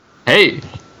Hey.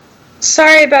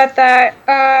 Sorry about that.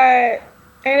 I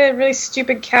had a really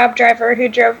stupid cab driver who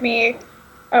drove me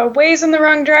ways in the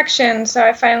wrong direction, so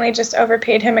I finally just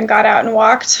overpaid him and got out and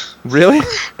walked. Really?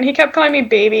 And he kept calling me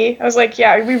baby. I was like,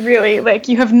 yeah, we really,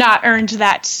 you have not earned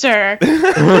that, sir.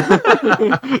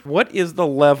 What is the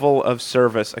level of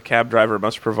service a cab driver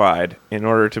must provide in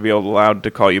order to be allowed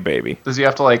to call you baby? Does he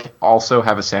have to, also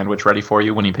have a sandwich ready for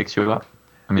you when he picks you up?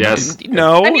 I mean, Yes.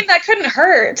 No. I mean, that couldn't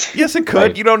hurt. Yes, it could.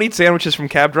 Right. You don't eat sandwiches from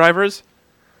cab drivers.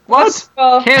 What?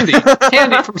 Well, Candy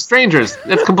from strangers.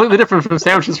 That's completely different from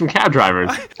sandwiches from cab drivers.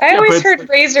 I always but heard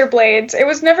razor blades. It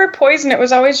was never poison. It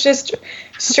was always just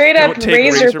straight up Don't take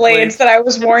razor razor blades blades. that I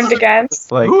was warned against.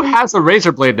 Who has a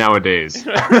razor blade nowadays?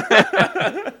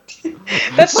 That's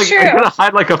true. You're gonna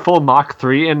hide a full Mach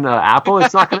 3 in Apple?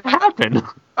 It's not gonna happen.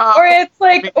 Or it's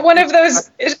one of those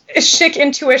chic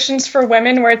intuitions for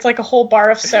women where it's a whole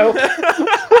bar of soap.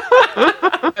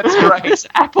 That's right.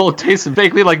 Apple tastes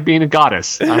vaguely like being a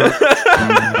goddess.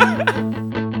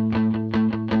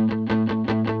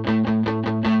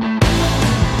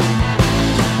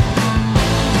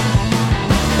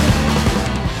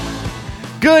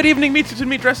 Good evening, meat suits and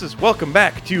meat dresses. Welcome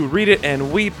back to Read It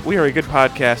and Weep. We are a good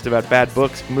podcast about bad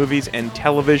books, movies, and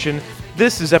television.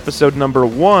 This is episode number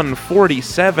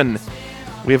 147.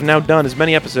 We have now done as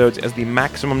many episodes as the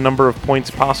maximum number of points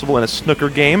possible in a snooker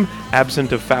game,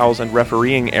 absent of fouls and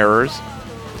refereeing errors.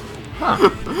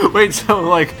 Wait,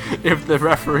 so if the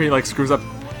referee screws up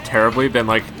terribly, then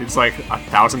it's a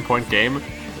 1,000-point game?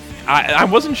 I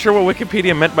wasn't sure what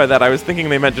Wikipedia meant by that. I was thinking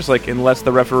they meant just unless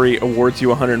the referee awards you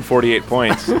 148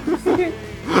 points.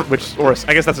 Or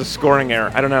I guess that's a scoring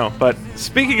error. I don't know. But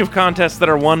speaking of contests that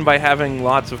are won by having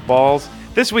lots of balls,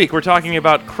 this week we're talking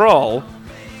about Krull,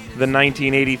 the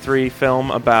 1983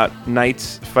 film about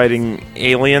knights fighting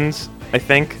aliens, I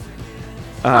think.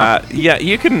 Yeah,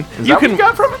 you can... Is that what you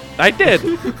got from it? I did.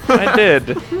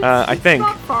 I think.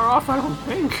 Not far off, I don't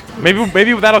think.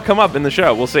 Maybe that'll come up in the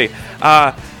show. We'll see.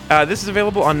 This is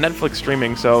available on Netflix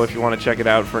streaming, so if you want to check it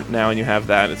out for now and you have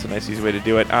that, it's a nice, easy way to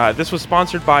do it. This was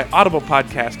sponsored by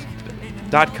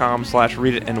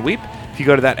audiblepodcast.com/readitandweep. If you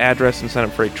go to that address and sign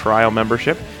up for a trial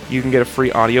membership, you can get a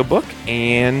free audiobook,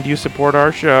 and you support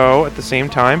our show at the same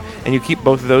time, and you keep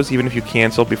both of those even if you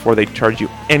cancel before they charge you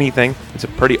anything. It's a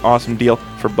pretty awesome deal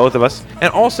for both of us.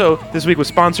 And also, this week was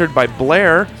sponsored by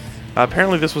Blair.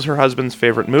 Apparently this was her husband's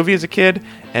favorite movie as a kid,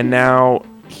 and now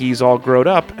he's all grown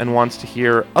up and wants to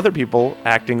hear other people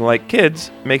acting like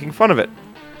kids making fun of it.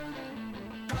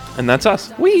 And that's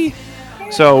us. Whee!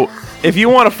 So, if you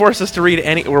want to force us to read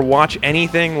any or watch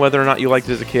anything, whether or not you liked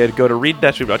it as a kid, go to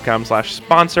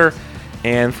read-weep.com/sponsor,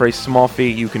 and for a small fee,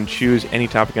 you can choose any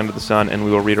topic under the sun, and we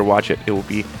will read or watch it. It will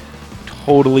be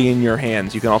totally in your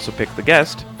hands. You can also pick the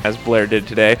guest, as Blair did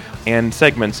today, and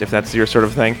segments, if that's your sort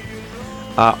of thing.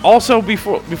 Also,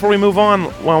 before we move on,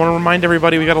 I want to remind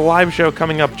everybody we got a live show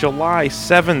coming up July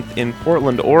 7th in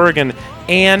Portland, Oregon,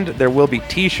 and there will be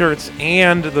t-shirts,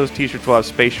 and those t-shirts will have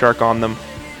Space Shark on them.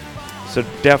 So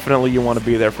definitely you want to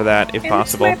be there for that, if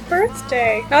possible. It's my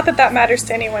birthday. Not that matters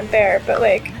to anyone there, but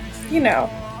It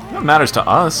matters to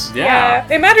us. Yeah,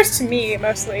 it matters to me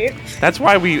mostly. That's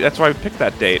why we picked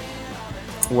that date.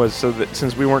 Was so that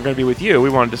since we weren't going to be with you, we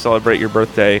wanted to celebrate your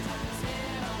birthday.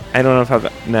 I don't know if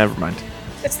I've... Never mind.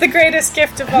 It's the greatest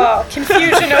gift of all.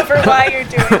 Confusion over why you're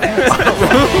doing this.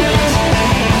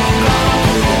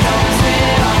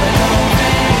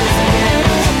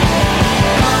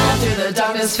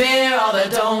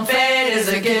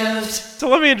 So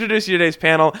let me introduce you to today's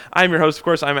panel. I'm your host, of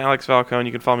course. I'm Alex Falcone.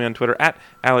 You can follow me on Twitter at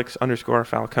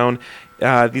Alex_Falcone.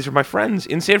 These are my friends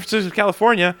in San Francisco,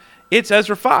 California. It's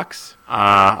Ezra Fox.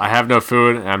 I have no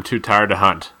food, and I'm too tired to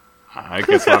hunt. I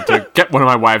guess I'll have to get one of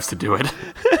my wives to do it.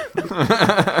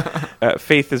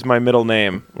 Faith is my middle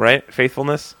name, right?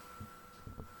 Faithfulness?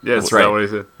 Yeah, that's right. What he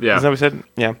said. Yeah. Isn't that what he said?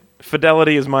 Yeah.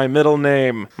 Fidelity is my middle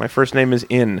name. My first name is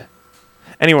In.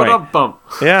 Anyway. Bump.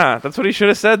 Yeah, that's what he should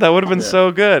have said. That would have been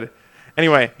so good.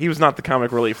 Anyway, he was not the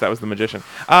comic relief. That was the magician.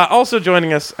 Also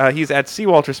joining us, he's at C.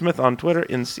 Walter Smith on Twitter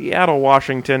in Seattle,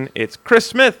 Washington. It's Chris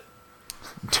Smith.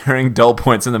 During dull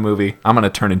points in the movie, I'm going to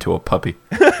turn into a puppy.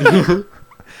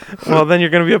 Well, then you're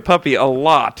going to be a puppy a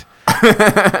lot.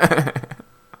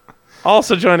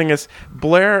 Also joining us,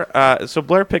 Blair. So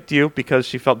Blair picked you because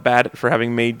she felt bad for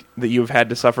having made that you've had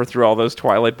to suffer through all those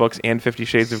Twilight books and 50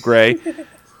 Shades of Grey.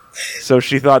 So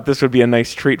she thought this would be a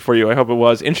nice treat for you. I hope it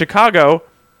was. In Chicago,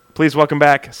 please welcome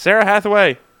back Sarah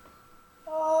Hathaway.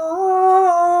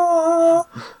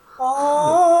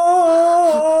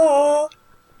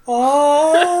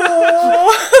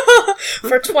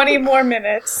 For 20 more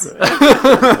minutes.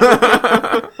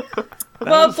 That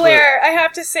Well, Blair, I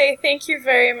have to say thank you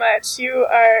very much. You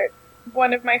are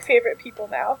one of my favorite people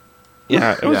now.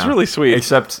 Yeah, it was really sweet.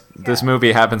 Except this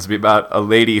movie happens to be about a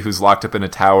lady who's locked up in a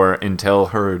tower until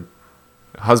her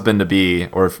husband-to-be,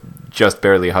 or just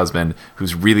barely husband,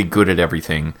 who's really good at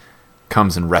everything,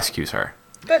 comes and rescues her.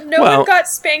 But no one got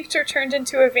spanked or turned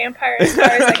into a vampire as far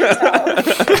as I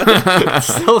can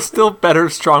tell. Still better,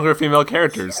 stronger female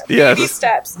characters. Yes. Baby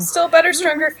steps. Still better,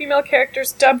 stronger female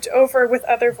characters dubbed over with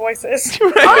other voices.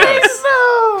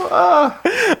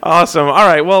 Awesome. All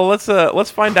right, well,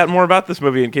 let's find out more about this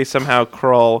movie in case somehow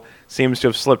Krull seems to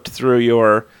have slipped through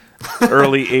your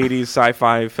early 80s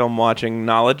sci-fi film watching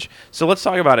knowledge. So let's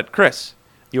talk about it. Chris,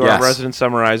 you are a resident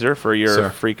summarizer for your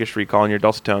freakish recall and your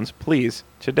dulcet tones. Please,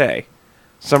 today,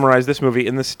 summarize this movie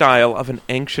in the style of an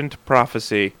ancient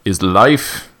prophecy. Is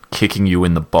life kicking you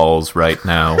in the balls right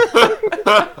now?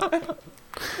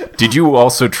 Did you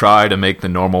also try to make the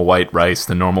normal white rice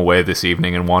the normal way this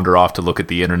evening and wander off to look at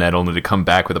the internet only to come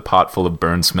back with a pot full of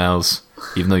burn smells?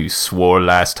 Even though you swore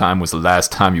last time was the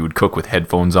last time you would cook with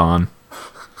headphones on?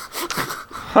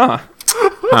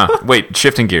 Wait,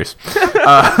 shifting gears.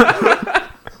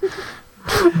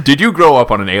 Did you grow up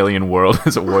on an alien world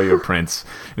as a warrior prince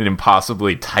in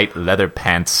impossibly tight leather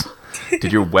pants?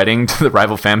 Did your wedding to the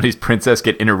rival family's princess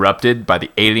get interrupted by the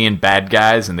alien bad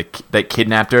guys and that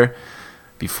kidnapped her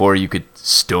before you could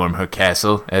storm her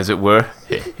castle, as it were?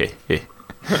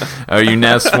 Are you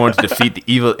now sworn to defeat the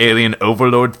evil alien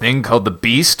overlord thing called the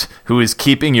Beast, who is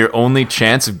keeping your only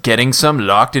chance of getting some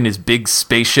locked in his big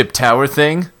spaceship tower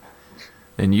thing?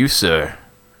 Then you, sir,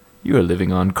 you are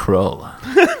living on Krull.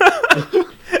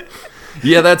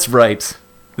 Yeah, that's right.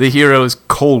 The hero is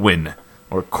Colwyn,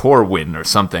 or Corwin, or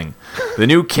something. The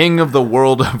new king of the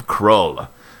world of Krull.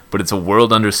 But it's a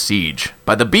world under siege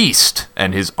by the Beast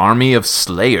and his army of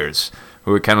slayers,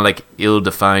 who are kind of like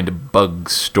ill-defined bug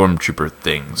stormtrooper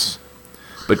things.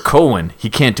 But Colwyn, he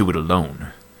can't do it alone.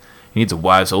 He needs a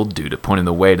wise old dude to point him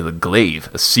the way to the glaive,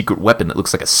 a secret weapon that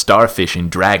looks like a starfish in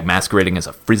drag masquerading as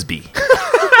a frisbee.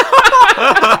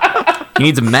 He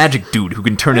needs a magic dude who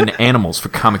can turn into animals for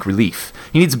comic relief.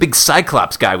 He needs a big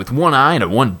Cyclops guy with one eye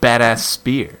and one badass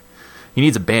spear. He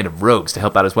needs a band of rogues to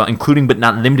help out as well, including but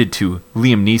not limited to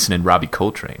Liam Neeson and Robbie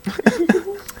Coltrane.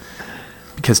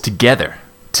 Because together,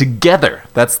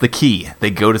 that's the key. They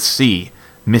go to sea,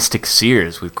 mystic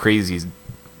seers with crazy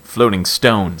floating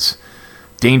stones,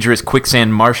 dangerous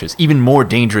quicksand marshes, even more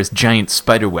dangerous giant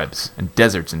spiderwebs, and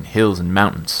deserts and hills and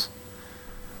mountains.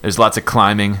 There's lots of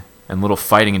climbing and little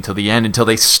fighting until the end, until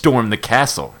they storm the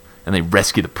castle and they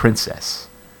rescue the princess.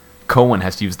 Cohen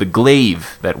has to use the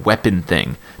glaive, that weapon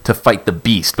thing, to fight the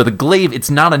Beast. But the glaive, it's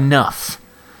not enough.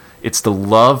 It's the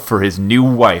love for his new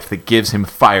wife that gives him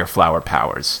fire flower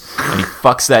powers. And he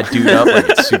fucks that dude up like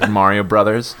it's Super Mario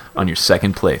Brothers on your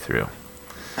second playthrough.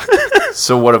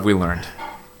 So what have we learned?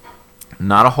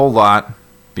 Not a whole lot.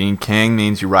 Being king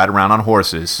means you ride around on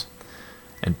horses.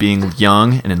 And being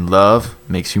young and in love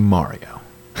makes you Mario.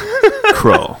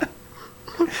 Krull.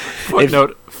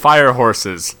 Footnote, fire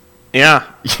horses. Yeah,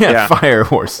 fire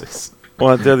horses.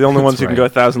 Well, they're the only ones who can go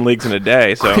 1,000 leagues in a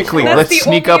day. So quickly, That's let's the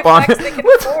sneak only up on. effects they can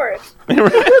afford.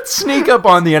 Let's sneak up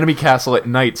on the enemy castle at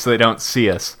night so they don't see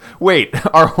us. Wait,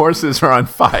 our horses are on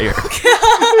fire.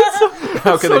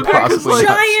 How could they possibly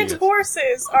not see Giant us?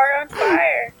 horses are on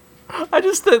fire. I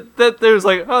just that there's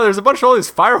like, there's a bunch of all these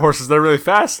fire horses that are really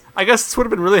fast. I guess this would have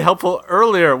been really helpful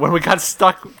earlier when we got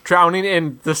stuck drowning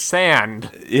in the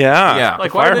sand. yeah.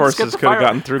 Like, The why fire did they just get horses the could have fire-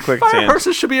 gotten through Fire quicksand.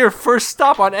 horses should be your first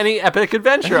stop on any epic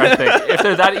adventure, I think, if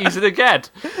they're that easy to get.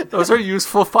 Those are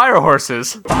useful fire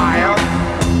horses. Fire.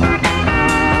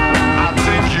 I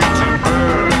take you to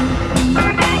burn.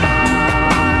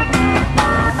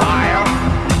 Fire.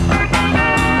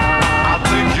 I'll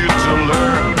take you to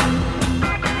learn.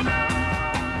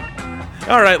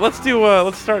 All right, let's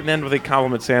start and end with a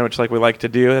compliment sandwich like we like to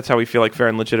do. That's how we feel like fair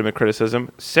and legitimate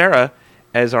criticism. Sarah,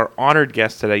 as our honored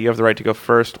guest today, you have the right to go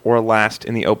first or last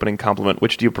in the opening compliment.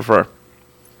 Which do you prefer?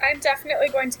 I'm definitely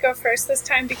going to go first this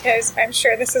time because I'm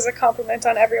sure this is a compliment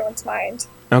on everyone's mind.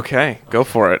 Okay, go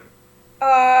for it.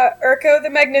 Urko the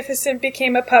Magnificent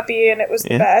became a puppy and it was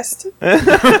the best.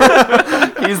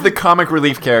 He's the comic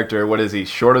relief character. What is he?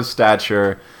 Short of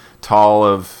stature, tall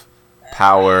of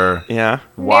power, Yeah.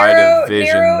 wide of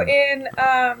vision, Narrow in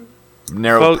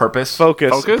narrow purpose.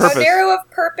 Focus. Focus? Purpose. narrow of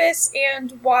purpose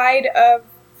and wide of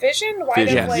vision. Wide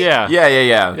Vision. of like Yeah.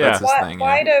 Yeah. That's his wi- thing.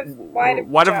 wide Yeah. of Wide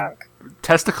of- junk.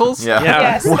 testicles? Yeah.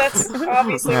 Yes, that's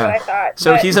obviously what I thought.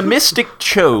 So but, he's a mystic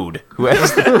chode who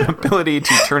has the ability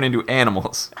to turn into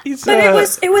animals. He's, But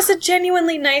it was a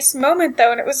genuinely nice moment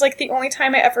though, and it was like the only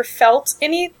time I ever felt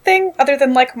anything other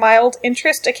than like mild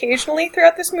interest occasionally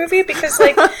throughout this movie, because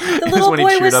like the little when he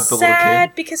boy cheered was up the little sad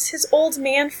kid. because his old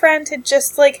man friend had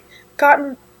just like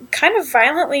gotten kind of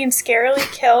violently and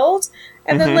scarily killed,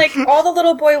 and then like all the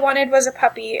little boy wanted was a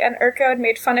puppy, and Urko had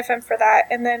made fun of him for that,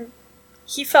 and then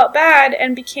he felt bad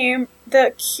and became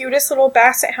the cutest little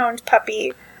basset hound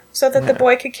puppy so that the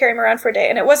boy could carry him around for a day.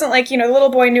 And it wasn't like, the little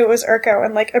boy knew it was Urko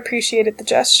and like appreciated the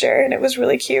gesture, and it was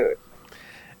really cute.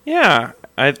 Yeah,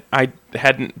 I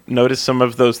hadn't noticed some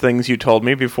of those things you told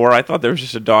me before. I thought there was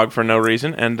just a dog for no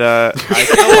reason, and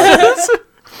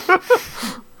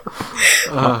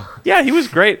yeah, he was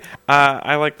great.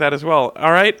 I like that as well.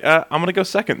 All right, I'm going to go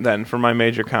second then for my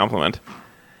major compliment.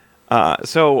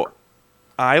 So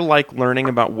I like learning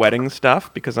about wedding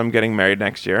stuff because I'm getting married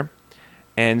next year.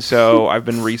 And so I've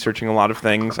been researching a lot of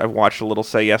things. I've watched a little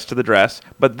Say Yes to the Dress.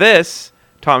 But this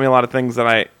taught me a lot of things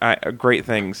that great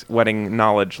things, wedding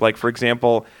knowledge. Like, for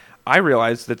example, I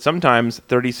realized that sometimes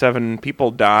 37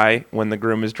 people die when the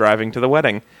groom is driving to the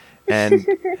wedding. And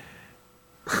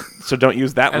so don't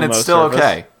use that And limo it's still service.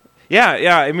 okay.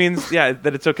 Yeah, it means that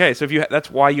it's okay. So if that's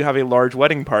why you have a large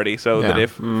wedding party, so that Yeah.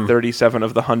 if 37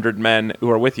 of the 100 men who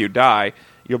are with you die,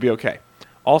 you'll be okay.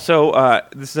 Also,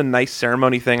 this is a nice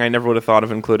ceremony thing I never would have thought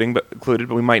of included, but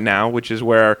we might now, which is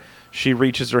where she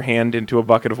reaches her hand into a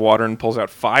bucket of water and pulls out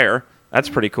fire. That's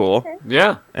pretty cool.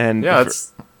 Yeah. And Yeah,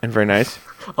 it's and very nice.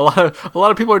 a lot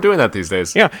of people are doing that these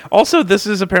days. Yeah. Also, this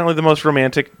is apparently the most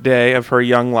romantic day of her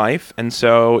young life, and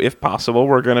so if possible,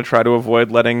 we're going to try to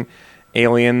avoid letting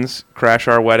aliens crash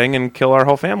our wedding and kill our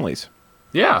whole families.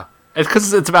 Yeah. It's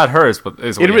because it's about hers, but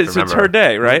is what you have to It's remember. her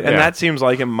day, right? And Yeah. that seems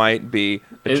like it might be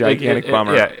a gigantic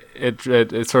bummer. Yeah,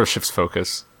 it sort of shifts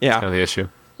focus. Yeah. That's kind of the issue.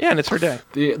 Yeah, and it's her day.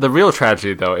 The real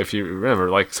tragedy, though, if you remember,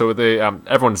 like, so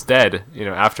everyone's dead,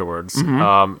 afterwards,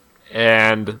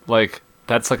 and like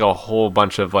that's like a whole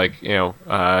bunch of like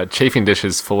chafing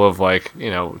dishes full of like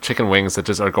chicken wings that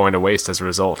just are going to waste as a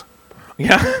result.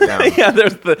 Yeah, yeah.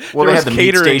 There's Well, they had the meat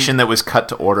catering. station that was cut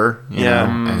to order. You Yeah.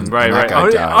 know, and Right. that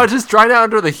guy died. Oh, just dry down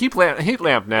under the heat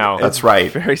lamp now. That's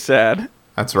right. Very sad.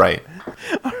 That's right.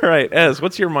 All right, Ez,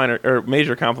 what's your minor or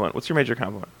major compliment? What's your major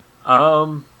compliment?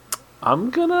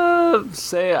 I'm gonna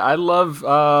say I love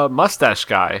Mustache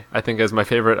Guy. I think is my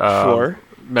favorite Sure.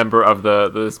 member of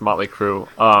this motley crew.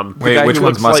 Wait, guy which who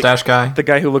one's looks like- Mustache Guy? The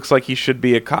guy who looks like he should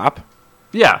be a cop.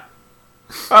 Yeah.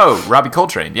 Oh, Robbie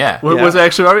Coltrane. Yeah. Yeah. Was it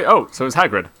actually already? Oh, so it was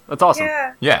Hagrid. That's awesome.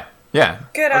 Yeah, Yeah.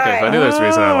 good Okay, so I eye. knew there's a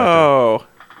reason I liked Oh.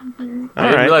 him. I All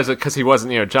didn't right. realize it because he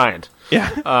wasn't, giant. Yeah.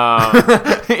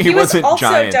 he He was wasn't also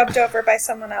giant. dubbed over by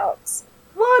someone else.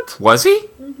 What? Was he?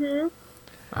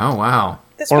 Oh, wow.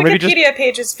 This Or maybe Wikipedia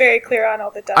page is very clear on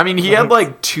all the dubbing. I mean, he had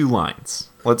like 2 lines.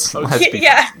 Let's be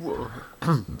yeah.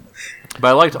 But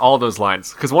I liked all those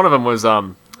lines because one of them was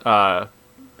the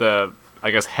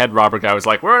head robber guy was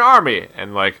like, "We're an army,"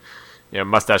 and like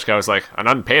Mustache Guy was like, "An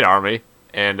unpaid army,"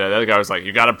 and the other guy was like,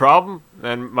 "You got a problem?"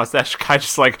 And Mustache Guy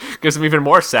just like gives him even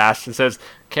more sass and says,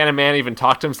 "Can a man even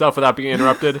talk to himself without being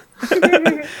interrupted?"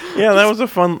 Yeah, that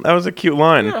was a cute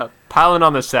line. Yeah, piling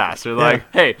on the sass. They're like,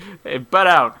 "Hey, butt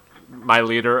out, my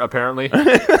leader." Apparently,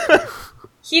 It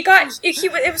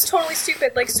was totally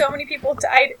stupid. Like, so many people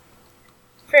died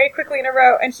very quickly in a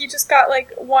row, and he just got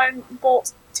like one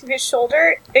bolt to his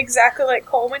shoulder, exactly like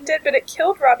Coleman did, but it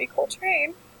killed Robbie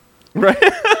Coltrane. Right.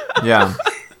 Yeah.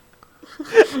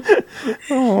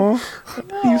 You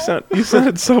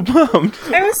sounded so bummed.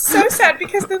 I was so sad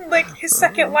because then like his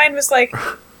second line was like,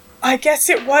 "I guess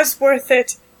it was worth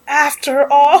it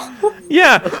after all."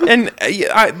 Yeah, and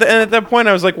and at that point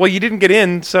I was like, well, you didn't get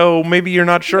in, so maybe you're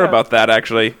not sure Yeah. about that,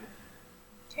 actually.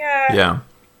 Yeah. Yeah.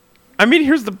 I mean,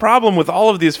 here's the problem with all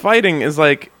of these fighting is,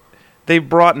 like, they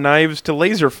brought knives to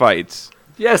laser fights.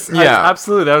 yes, Yeah.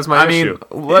 absolutely. That was my I issue.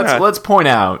 mean, Yeah. let's point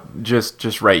out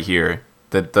just right here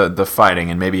that the fighting,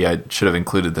 and maybe I should have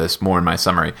included this more in my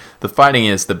summary. The fighting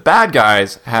is the bad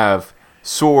guys have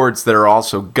swords that are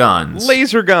also guns.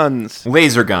 Laser guns.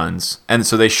 Laser guns, and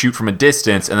so they shoot from a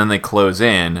distance and then they close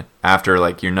in after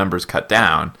like your numbers cut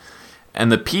down,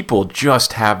 and the people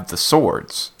just have the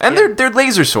swords, and they're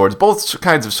laser swords, both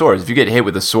kinds of swords. If you get hit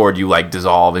with a sword, you like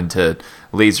dissolve into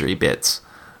lasery bits.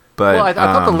 But Well, I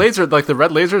thought the laser, like the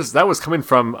red lasers, that was coming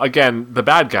from again the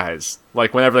bad guys.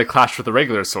 Like whenever they clashed with the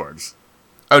regular swords.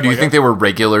 Oh, do you think they were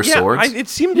regular swords? It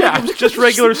seemed like it was just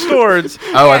regular swords.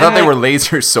 Oh, I thought they were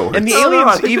laser swords. And the No, I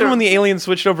aliens, think even they're- when the aliens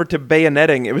switched over to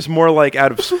bayoneting, it was more like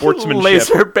out of sportsmanship.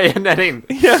 Laser bayoneting.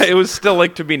 Yeah, it was still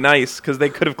like to be nice because they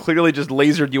could have clearly just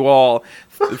lasered you all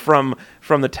from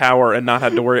the tower and not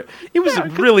had to worry. It was a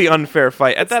really unfair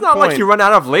fight. At that It's not point, like you run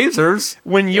out of lasers.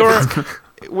 when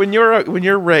you're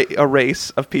a race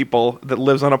of people that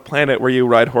lives on a planet where you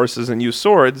ride horses and use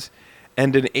swords,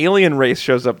 and an alien race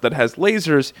shows up that has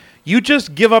lasers, you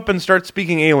just give up and start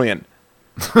speaking alien.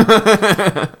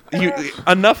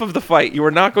 Enough of the fight. You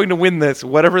are not going to win this.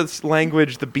 Whatever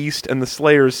language the Beast and the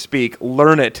Slayers speak,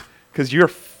 learn it, because you're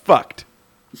fucked.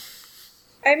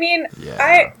 I mean,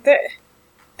 Yeah.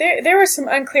 there were some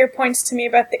unclear points to me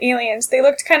about the aliens. They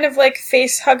looked kind of like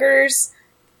face huggers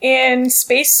in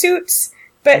spacesuits,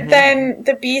 but then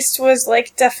the Beast was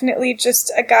like definitely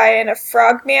just a guy in a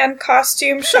frogman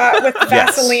costume shot with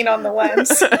Vaseline on the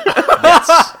lens.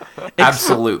 Yes,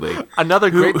 absolutely.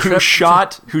 Another great Who trip.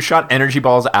 shot energy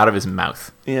balls out of his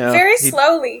mouth? Yeah, Very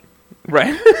slowly.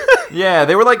 right. Yeah,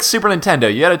 they were like Super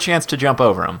Nintendo. You had a chance to jump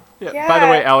over them. Yeah. By the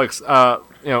way, Alex,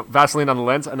 Vaseline on the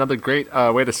lens, another great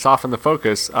way to soften the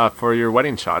focus for your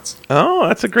wedding shots. Oh,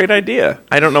 that's a great idea.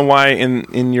 I don't know why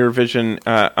in your vision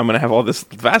I'm going to have all this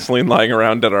Vaseline lying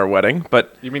around at our wedding,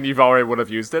 but You mean you've already would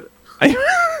have used it?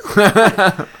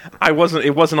 I wasn't.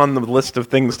 It wasn't on the list of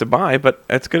things to buy, but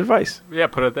that's good advice. Yeah,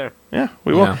 put it there. Yeah,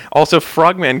 we will. Yeah. Also,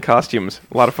 frogman costumes,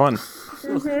 a lot of fun.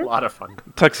 A lot of fun.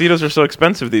 Tuxedos are so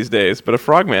expensive these days, but a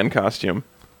frogman costume.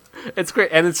 It's great,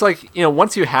 and it's like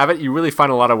once you have it, you really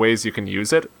find a lot of ways you can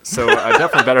use it. So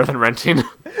definitely better than renting.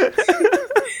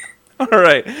 All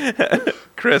right,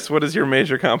 Chris, what is your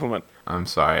major compliment? I'm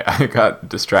sorry, I got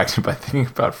distracted by thinking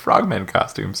about frogmen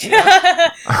costumes. You'll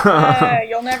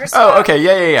never stop. Oh, okay,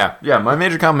 yeah. My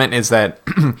major comment is that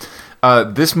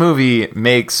this movie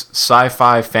makes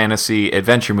sci-fi, fantasy,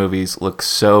 adventure movies look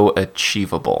so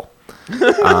achievable.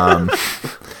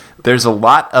 There's a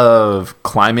lot of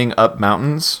climbing up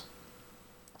mountains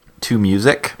to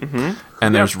music,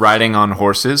 and there's riding on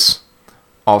horses,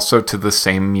 also to the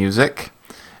same music.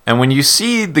 And when you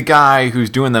see the guy who's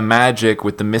doing the magic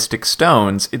with the mystic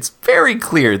stones, it's very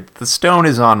clear that the stone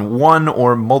is on one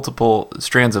or multiple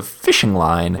strands of fishing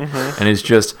line and is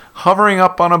just hovering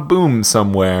up on a boom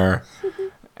somewhere.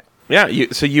 Yeah, you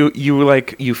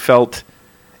felt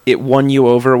it won you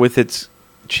over with its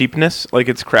cheapness, like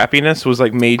its crappiness was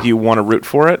like made you want to root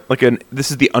for it. This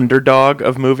is the underdog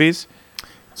of movies.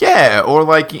 Yeah, or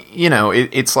like,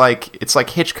 it's like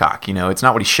Hitchcock, it's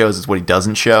not what he shows, it's what he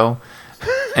doesn't show.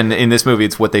 And in this movie,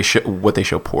 it's what they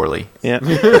show poorly. Yeah.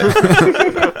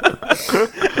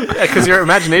 Because your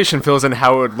imagination fills in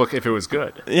how it would look if it was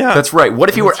good. Yeah. That's right. What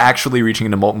if you were actually reaching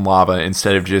into molten lava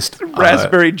instead of just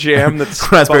raspberry jam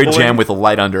that's raspberry bubbling? jam with a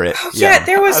light under it? Yeah,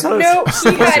 there was thought it no. was He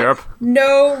simple had syrup.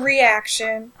 no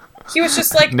reaction. He was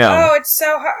just like, No. "Oh, it's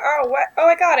so hot. Oh, what? Oh,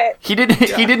 I got it." He didn't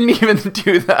even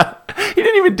do that. He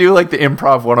didn't even do like the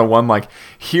improv 101, like,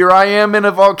 here I am in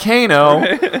a volcano.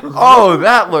 Oh,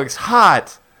 that looks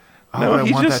hot. No, I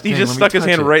he want just that thing. just Let me stuck his touch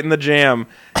hand it. right in the jam.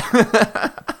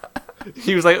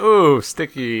 He was like, "Ooh,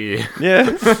 sticky."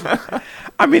 Yeah.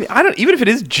 I mean, even if it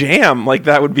is jam, like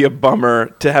that would be a bummer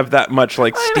to have that much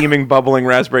like steaming, bubbling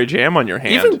raspberry jam on your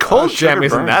hand. Even cold sugar jam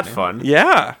isn't burns, that man. fun.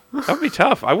 Yeah, that would be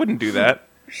tough. I wouldn't do that.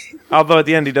 Although at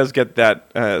the end he does get that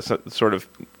sort of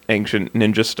ancient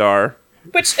ninja star.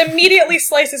 Which immediately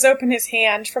slices open his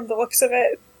hand from the looks of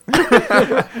it.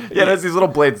 Yeah, there's these little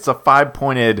blades. It's a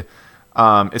 5-pointed,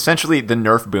 essentially the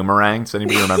Nerf boomerang. Does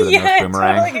anybody remember the Yeah, Nerf it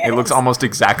boomerang? totally It looks is. almost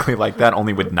exactly like that,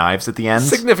 only with knives at the end.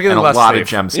 Significantly and a less lot safe. of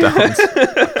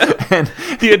gemstones. And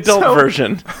The adult so-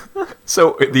 version.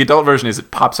 So the adult version is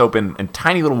it pops open and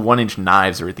tiny little 1-inch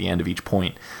knives are at the end of each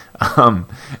point.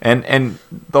 And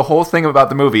the whole thing about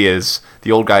the movie is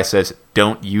the old guy says,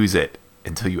 don't use it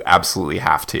until you absolutely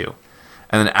have to.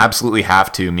 And then absolutely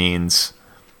have to means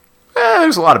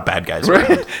there's a lot of bad guys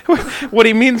around. What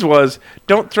he means was,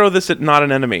 don't throw this at not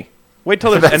an enemy. Wait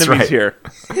till there's That's enemies right. here.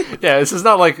 Yeah, this is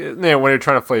not like when you're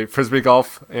trying to play frisbee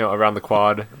golf, around the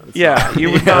quad. It's Yeah,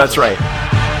 you would Yeah, not. that's right.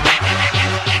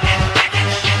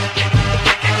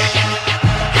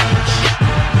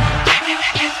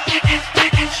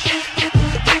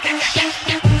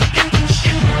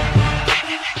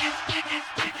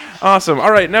 Awesome.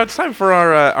 All right, now it's time for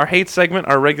our hate segment,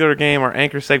 our regular game, our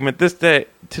anchor segment. This day,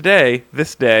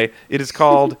 it is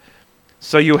called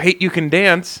 "So You Hate You Can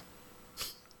Dance."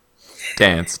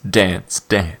 Dance, dance,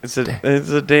 dance. It's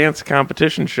a dance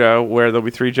competition show where there'll be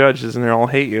 3 judges and they all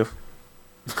hate you.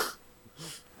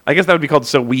 I guess that would be called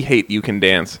 "So We Hate You Can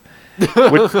Dance."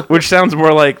 which sounds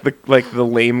more like the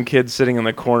lame kid sitting in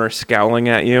the corner scowling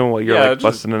at you while you're like just-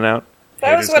 busting it out.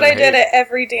 That was Haters what I gonna did hate. at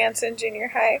every dance in junior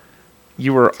high.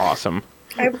 You were awesome.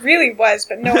 I really was,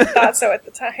 but no one thought so at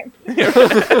the time.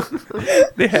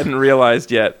 They hadn't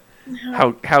realized yet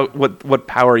what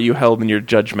power you held in your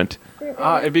judgment.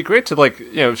 It'd be great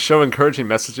to show encouraging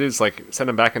messages, like send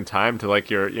them back in time to like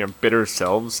your bitter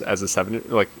selves as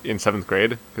a in seventh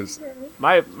grade, because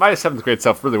my seventh grade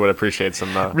self really would appreciate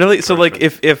some. Really? So, like,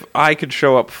 if I could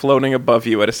show up floating above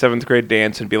you at a 7th grade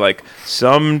dance and be like,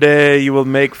 someday you will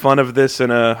make fun of this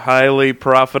in a highly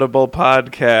profitable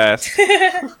podcast,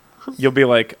 you'll be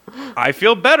like, I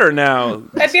feel better now.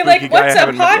 I'd be Spooky like, guy what's a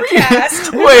having-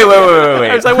 podcast? Wait.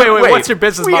 I was like, wait, what's your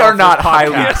business We model are for not this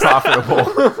highly podcast?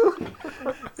 profitable.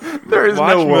 There is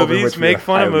Watch no world in movies, which we make are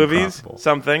fun of highly movies, profitable.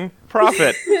 something,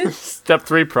 profit. Step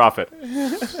 3, profit.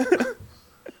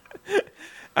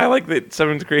 I like that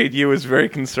 7th grade you is very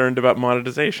concerned about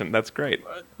monetization. That's great.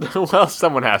 Well,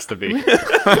 someone has to be,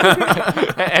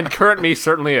 and current me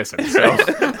certainly isn't. So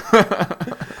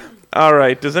All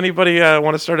right. Does anybody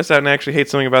want to start us out and actually hate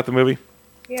something about the movie?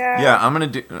 Yeah. Yeah, I'm gonna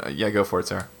do. Yeah, go for it,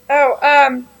 Sarah.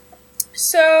 Oh,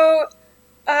 so,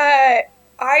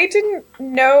 I didn't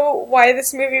know why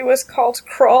this movie was called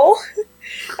Krull.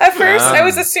 At first, I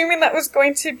was assuming that was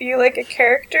going to be like a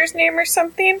character's name or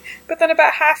something, but then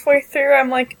about halfway through, I'm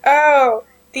like, oh,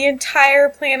 the entire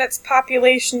planet's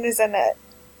population is in it.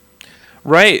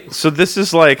 Right. So this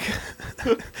is like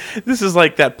this is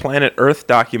like that Planet Earth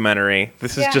documentary.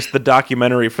 This is Yeah. just the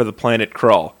documentary for the planet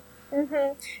Krull.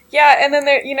 Yeah, and then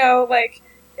there,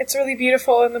 it's really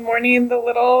beautiful in the morning. The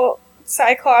little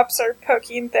Cyclops are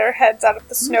poking their heads out of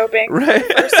the snowbank for the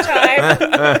first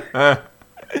time.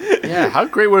 yeah, how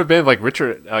great would it have been if, like,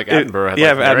 Richard Attenborough had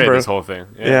narrated Attenborough. this whole thing?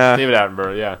 Yeah. David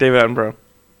Attenborough. Yeah, David Attenborough.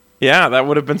 Yeah, that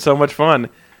would have been so much fun.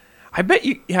 I bet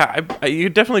you. Yeah,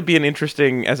 you'd definitely be an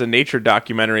interesting as a nature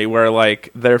documentary where like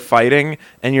they're fighting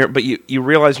and you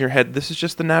realize in your head this is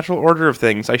just the natural order of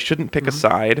things. I shouldn't pick a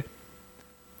side.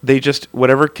 They just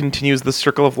whatever continues the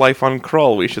circle of life on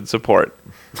Krull we should support.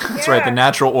 That's right. The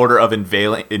natural order of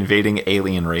invading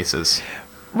alien races.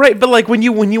 Right, but like when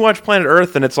you watch Planet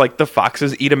Earth and it's like the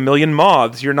foxes eat 1,000,000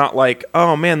 moths, you're not like,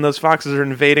 oh man, those foxes are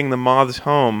invading the moth's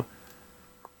home.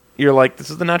 You're like, this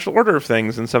is the natural order of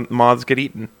things, and some moths get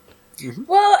eaten.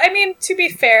 Well, I mean, to be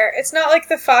fair, it's not like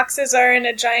the foxes are in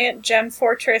a giant gem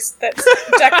fortress that's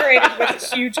decorated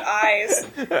with huge eyes.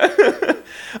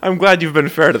 I'm glad you've been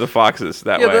fair to the foxes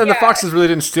that way. and the Yeah. foxes really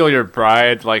didn't steal your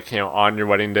bride, on your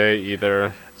wedding day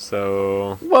either.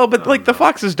 So Well, but like the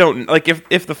foxes don't like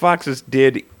if the foxes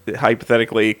did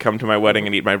hypothetically come to my wedding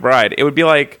and eat my bride, it would be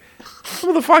like,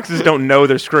 well, the foxes don't know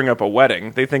they're screwing up a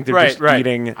wedding. They think they're just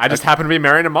eating. I just happen to be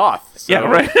marrying a moth. So Yeah,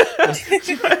 right.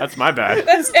 That's my bad.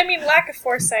 Lack of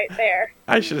foresight there.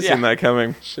 I should have seen that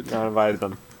coming. Should not have invited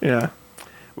them. Yeah.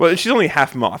 Well, she's only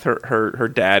half moth. Her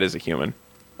dad is a human.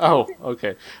 Oh,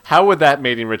 okay. How would that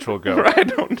mating ritual go? I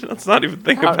don't. Let's not even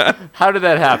think about. How did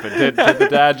that happen? Did the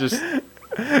dad just?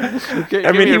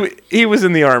 I mean, he was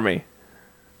in the army,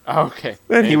 okay.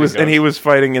 and he was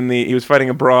fighting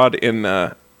abroad in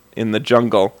the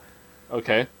jungle.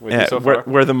 Okay. With you so far?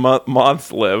 Where the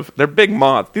moths live. They're big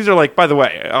moths. These are like, by the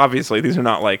way, obviously these are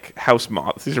not like house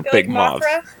moths. These are You're big like moths.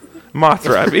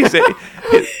 Mothra?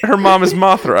 Mothra. Her mom is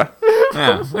Mothra.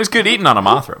 Yeah, there's good eating on a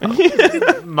Mothra.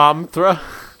 Momthra.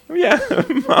 Yeah,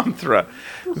 Mothra.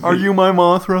 Are you my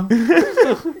Mothra?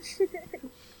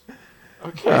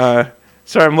 Okay.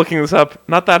 Sorry, I'm looking this up.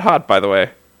 Not that hot, by the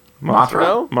way. Mothra?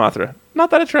 No? Mothra. Not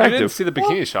that I didn't attractive. see the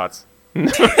bikini shots.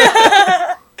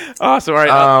 Awesome. All right.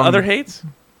 Other hates?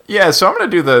 Yeah, so I'm going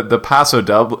to do the paso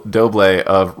doble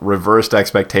of reversed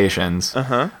expectations.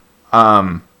 Uh-huh.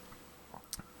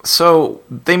 So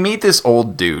they meet this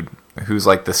old dude who's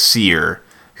like the seer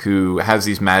who has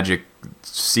these magic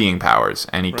seeing powers,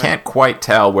 and he can't quite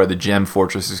tell where the gem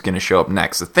fortress is going to show up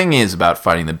next. The thing is about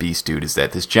fighting the beast dude is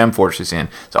that this gem fortress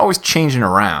it's always changing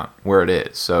around where it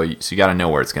is, so you got to know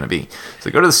where it's going to be. So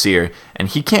they go to the seer, and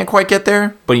he can't quite get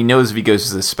there, but he knows if he goes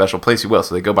to this special place he will.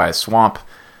 So they go by a swamp.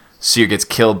 Seer gets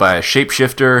killed by a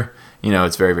shapeshifter.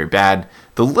 It's very, very bad.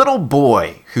 The little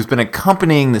boy who's been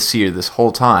accompanying the seer this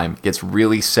whole time gets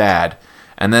really sad,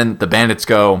 and then the bandits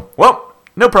go, well,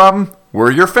 no problem.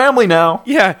 We're your family now.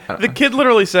 Yeah, the kid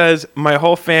literally says, "My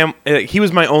whole he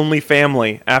was my only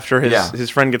family after his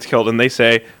friend gets killed," and they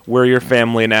say, "We're your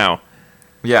family now."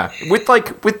 Yeah,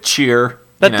 with cheer.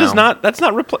 That does not. That's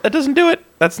not. That doesn't do it.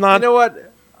 That's not. You know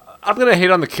what? I'm gonna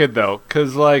hate on the kid though,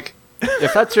 because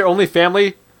if that's your only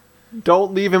family,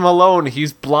 don't leave him alone.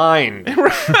 He's blind.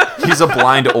 He's a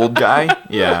blind old guy.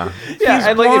 Yeah. Yeah,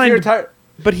 and if blind. you're tired,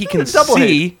 But he can Double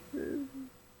see.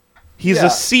 He's Yeah. a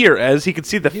seer, as he could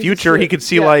see the He's a future. seer, He could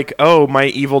see, yeah. like, oh, my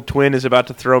evil twin is about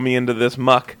to throw me into this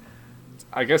muck.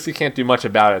 I guess he can't do much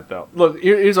about it, though. Look,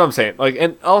 here's what I'm saying. Like,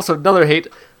 and also another hate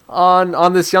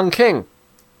on this young king.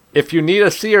 If you need a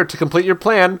seer to complete your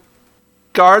plan,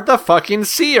 guard the fucking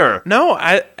seer. No,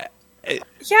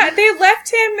 Yeah, they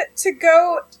left him to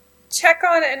go check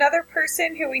on another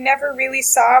person who we never really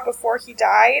saw before he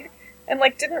died, and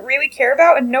like didn't really care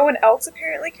about, and no one else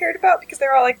apparently cared about because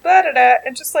they're all like da da da,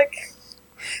 and just like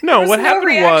No, was what no happened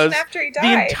reaction was after he the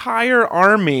died. entire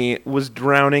army was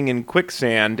drowning in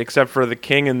quicksand except for the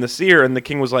king and the seer, and the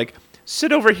king was like,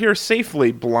 sit over here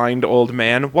safely, blind old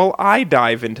man, while I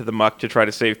dive into the muck to try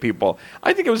to save people.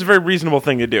 I think it was a very reasonable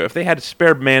thing to do. If they had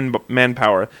spare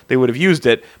manpower, they would have used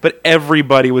it, but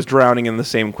everybody was drowning in the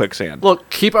same quicksand. Look,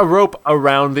 keep a rope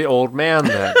around the old man,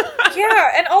 then.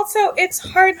 Yeah, and also it's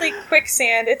hardly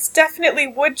quicksand. It's definitely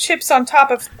wood chips on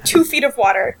top of 2 feet of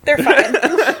water. They're fine.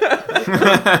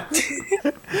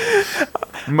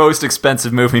 Most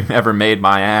expensive movie ever made,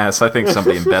 my ass. I think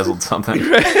somebody embezzled something.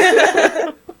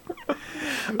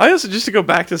 I also, just to go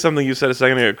back to something you said a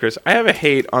second ago, Chris, I have a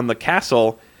hate on the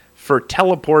castle for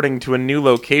teleporting to a new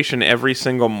location every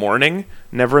single morning,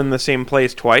 never in the same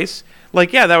place twice.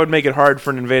 Like, yeah, that would make it hard for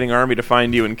an invading army to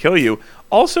find you and kill you.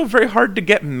 Also, very hard to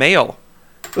get mail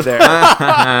there.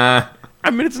 I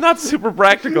mean, it's not super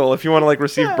practical if you want to, like,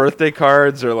 receive birthday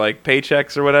cards or, like,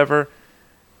 paychecks or whatever.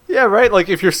 Yeah, right. Like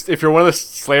if you're one of the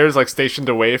slayers like stationed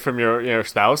away from your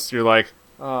spouse, you're like,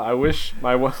 I wish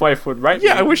my wife would write me.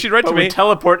 Yeah, I wish she'd write but to we me.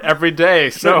 teleport every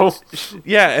day, so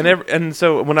Yeah, and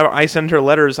so whenever I send her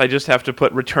letters, I just have to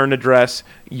put return address,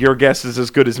 your guess is as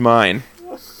good as mine.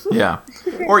 Yeah.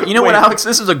 Or, you know what, Alex?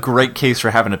 This is a great case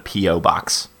for having a P.O.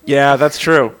 box. Yeah, that's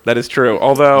true. That is true.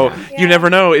 Although, Yeah. you never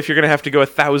know if you're going to have to go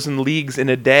 1,000 leagues in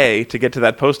a day to get to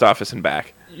that post office and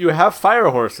back. you have fire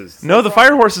horses. No, the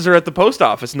fire horses are at the post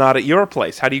office, not at your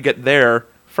place. How do you get there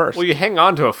first? Well, you hang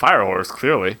on to a fire horse,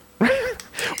 clearly.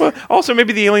 Well, also,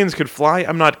 maybe the aliens could fly.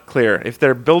 I'm not clear. If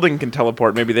their building can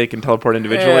teleport, maybe they can teleport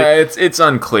individually. Yeah, it's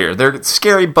unclear. They're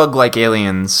scary bug-like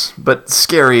aliens, but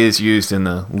scary is used in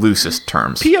the loosest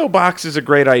terms. P.O. box is a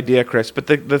great idea, Chris, but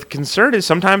the concern is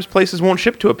sometimes places won't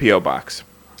ship to a P.O. box.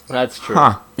 That's true.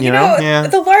 Huh. You know? Yeah.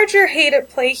 The larger hate at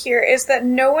play here is that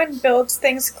no one builds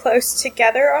things close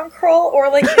together on Krull or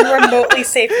like in remotely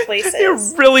safe places. You're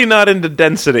really not into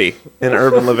density in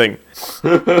urban living.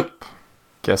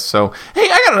 Guess so. Hey,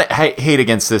 I got a hate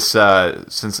against this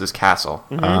since this castle.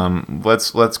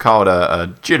 Let's call it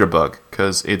a jitterbug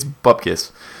because it's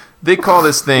bupkis. They call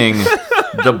this thing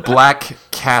the Black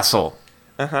Castle.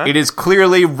 It is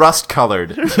clearly rust-colored.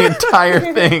 The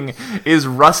entire thing is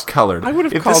rust-colored. I would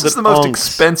have if called this is it the most unks.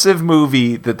 expensive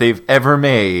movie that they've ever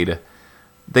made,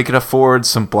 they could afford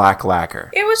some black lacquer.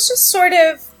 It was just sort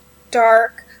of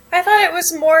dark. I thought it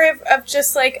was more of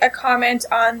just like a comment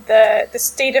on the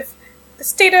state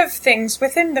of things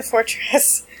within the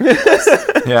fortress.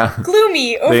 Yeah.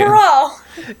 Gloomy overall.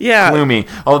 Yeah, Gloomy.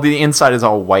 Oh, the inside is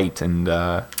all white and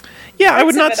yeah. I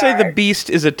would Parts of not it say the are. Beast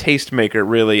is a tastemaker,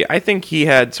 really. I think he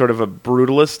had sort of a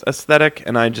brutalist aesthetic,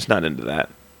 and I'm just not into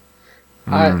that.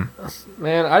 Man,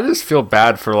 I just feel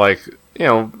bad for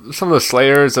some of the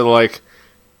slayers that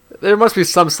there must be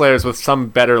some slayers with some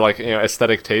better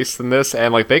aesthetic taste than this,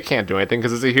 and they can't do anything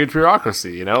because it's a huge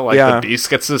bureaucracy. Yeah. The beast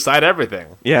gets to decide everything.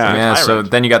 Yeah. yeah, so tyrant.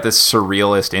 then you got this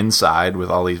surrealist inside with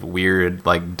all these weird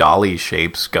dolly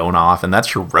shapes going off, and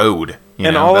that's your road.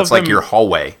 And all that's of them- your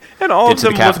hallway. And all Get of to the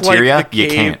them look like cafeteria, the you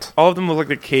cave. can't. All of them look like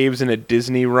the caves in a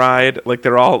Disney ride. Like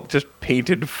they're all just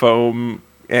painted foam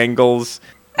angles.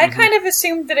 I kind of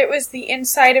assumed that it was the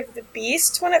inside of the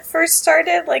beast when it first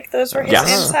started, like those were his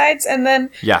Yes. insides, and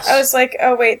then Yes. I was like,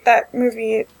 oh wait,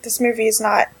 this movie is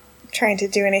not trying to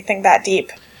do anything that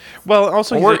deep. Well,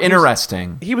 also Or he's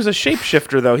interesting. He was a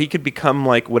shapeshifter, though. He could become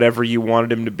whatever you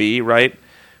wanted him to be, right?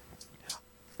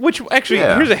 Which actually,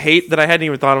 Yeah. here's a hate that I hadn't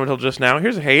even thought of until just now.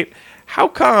 Here's a hate. How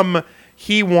come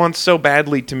he wants so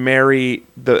badly to marry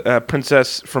the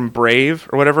princess from Brave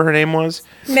or whatever her name was,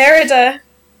 Merida.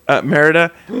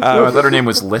 Merida? Oh, I thought her name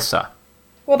was Lissa.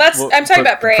 Well, I'm talking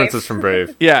about Brave. Princess from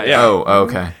Brave. Yeah, yeah. Oh,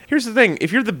 okay. Here's the thing.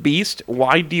 If you're the Beast,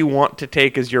 why do you want to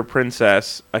take as your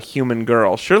princess a human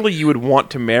girl? Surely you would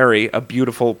want to marry a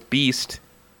beautiful beast.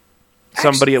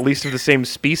 Somebody at least of the same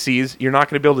species. You're not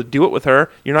going to be able to do it with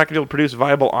her. You're not going to be able to produce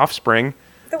viable offspring.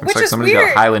 Looks Which like is somebody's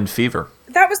weird. got Highland fever.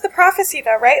 That was the prophecy,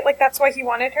 though, right? Like, that's why he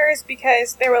wanted her, is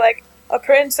because they were like, a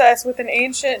princess with an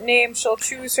ancient name shall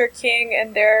choose her king,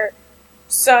 and their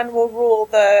son will rule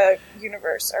the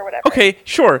universe or whatever. Okay,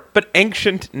 sure, but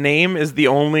ancient name is the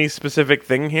only specific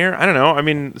thing here. I don't know. I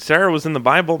mean, Sarah was in the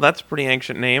Bible. That's a pretty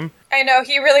ancient name. I know,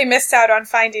 he really missed out on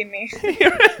finding me.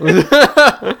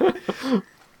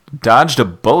 Dodged a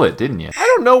bullet, didn't you? I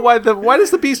don't know why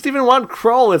does the Beast even want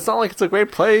Krull? It's not like it's a great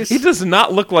place. He does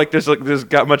not look like there's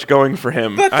got much going for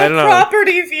him. But I the don't know.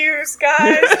 property views,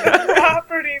 guys, the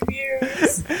property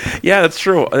views. Yeah, that's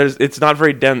true. It's not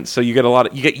very dense, so you get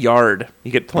yard.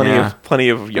 You get plenty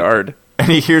of yard.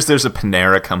 And he hears there's a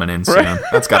Panera coming in soon. Right.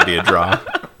 That's got to be a draw.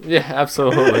 Yeah,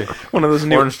 absolutely. One of those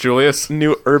Orange Julius.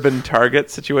 new urban Target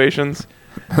situations.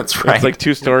 That's right. It's like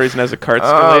 2 stories and has a cart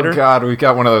escalator. Oh god, we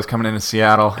got one of those coming into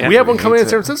Seattle. Yeah. We have one coming in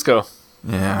Hates San it. Francisco.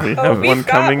 Yeah. We Oh, have we've one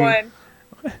got coming. one.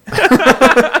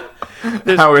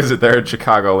 How is it there in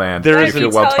Chicagoland? There Let is me a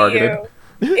well tell targeted.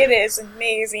 you, it is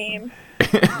amazing.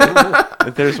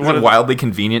 There's Is one it of wildly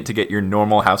convenient to get your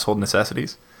normal household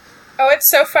necessities? Oh, it's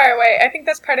so far away. I think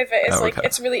that's part of it. Is Oh, like okay.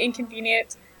 it's really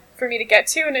inconvenient for me to get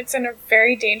to, and it's in a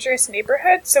very dangerous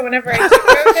neighborhood. So whenever I do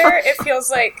go there, it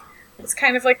feels like it's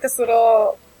kind of like this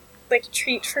little like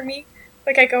treat for me.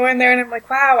 Like I go in there and I'm like,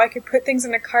 wow, I could put things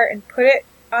in a cart and put it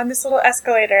on this little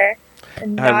escalator.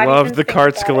 And I not love even the think cart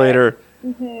about escalator.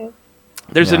 it.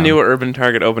 There's a Yeah. new urban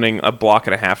Target opening a block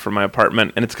and a half from my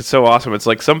apartment, and it's so awesome. It's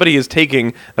like somebody is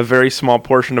taking a very small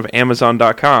portion of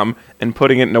Amazon.com and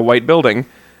putting it in a white building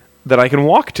that I can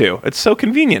walk to. It's so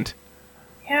convenient.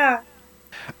 Yeah.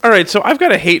 All right, so I've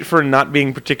got a hate for not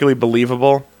being particularly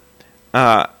believable.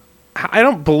 I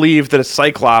don't believe that a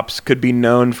Cyclops could be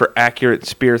known for accurate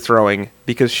spear throwing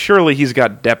because surely he's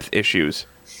got depth issues.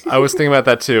 I was thinking about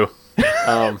that too.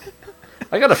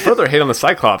 I got a further hate on the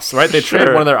Cyclops, right? They trained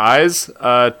Sure. one of their eyes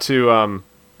to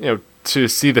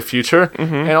see the future,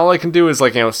 and all they can do is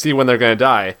see when they're going to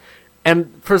die.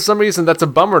 And for some reason, that's a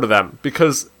bummer to them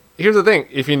because here's the thing: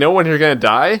 if you know when you're going to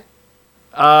die,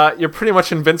 you're pretty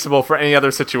much invincible for any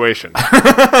other situation.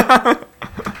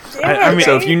 Yeah, mean,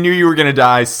 So if right? you knew you were going to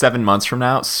die 7 months from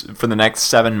now, for the next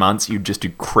 7 months, you'd just do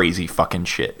crazy fucking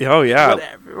shit. Oh, yeah.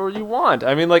 Whatever you want.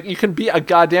 I mean, you can be a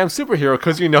goddamn superhero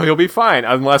because you know you'll be fine,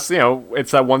 unless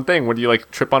it's that one thing when you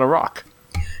trip on a rock.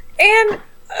 And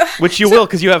Which you will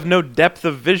because you have no depth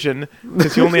of vision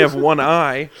because you only have one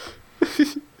eye.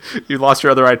 You lost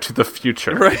your other eye to the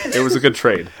future. Right. It was a good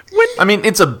trade. I mean,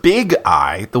 it's a big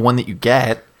eye, the one that you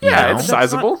get. You Yeah, know? it's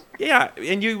sizable. Yeah,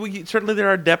 and you certainly there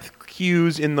are depth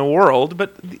cues in the world,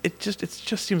 but it just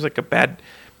seems like a bad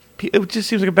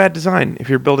design if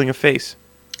you're building a face.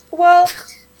 well,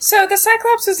 so the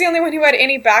Cyclops was the only one who had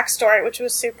any backstory, which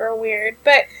was super weird.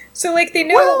 But so they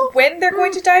know when they're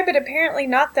going to die, but apparently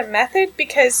not the method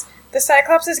because the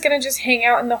Cyclops is going to just hang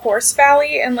out in the Horse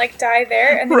Valley and die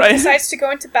there, and then Right. he decides to go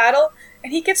into battle,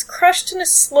 and he gets crushed in a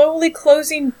slowly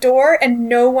closing door, and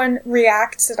no one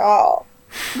reacts at all.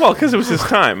 Well, because it was his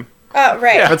time.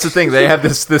 Right. That's the thing. They have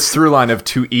this through line of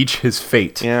to each his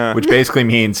fate, Yeah. which basically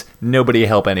means nobody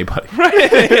help anybody.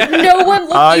 No one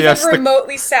looked even yes, the-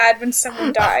 remotely sad when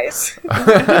someone dies.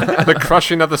 The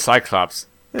crushing of the Cyclops.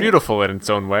 Beautiful in its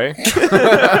own way.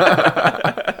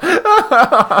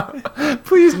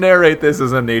 Please narrate this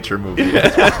as a nature movie.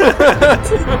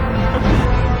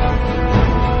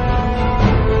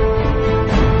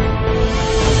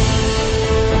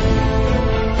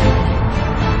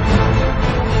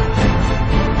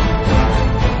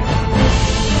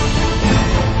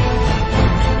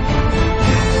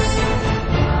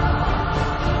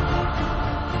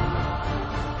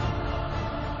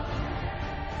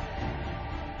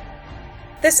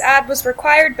 This ad was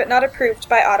required but not approved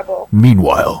by Audible.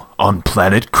 Meanwhile, on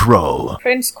planet Krull,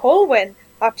 Prince Colwyn,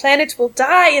 our planet will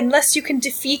die unless you can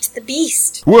defeat the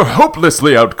beast. we're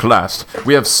hopelessly outclassed.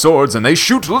 We have swords and they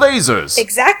shoot lasers.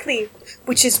 Exactly,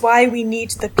 which is why we need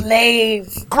the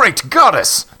glaive. Great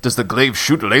goddess! Does the glaive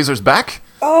shoot lasers back?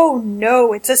 Oh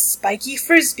no, it's a spiky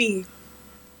frisbee.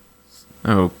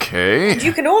 Okay.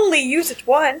 You can only use it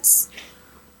once.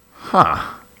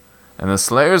 Huh. And the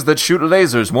slayers that shoot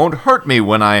lasers won't hurt me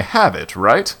when I have it,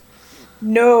 right?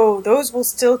 No, those will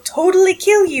still totally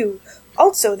kill you.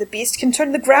 Also, the beast can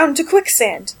turn the ground to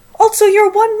quicksand. Also,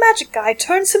 your one magic guy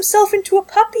turns himself into a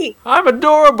puppy. I'm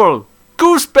adorable.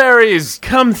 Gooseberries.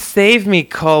 Come save me,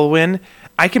 Colwyn.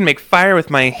 I can make fire with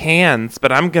my hands,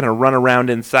 but I'm gonna run around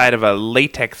inside of a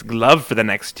latex glove for the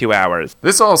next 2 hours.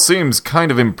 This all seems kind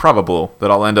of improbable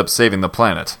that I'll end up saving the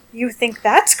planet. You think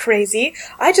that's crazy?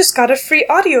 I just got a free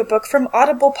audiobook from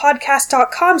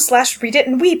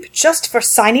audiblepodcast.com/readitandweep just for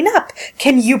signing up.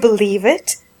 Can you believe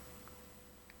it?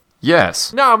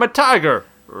 Yes. Now I'm a tiger.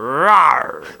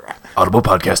 Rawr.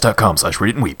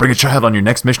 Audiblepodcast.com/readitandweep. Bring a child on your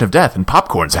next mission of death and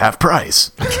popcorn's half price.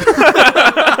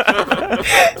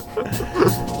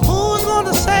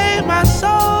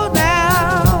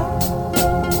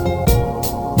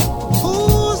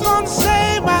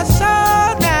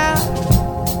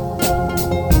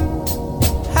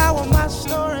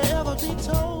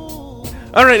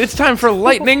 All right, it's time for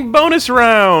lightning bonus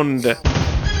round.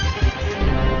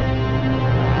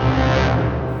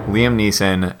 Liam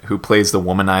Neeson, who plays the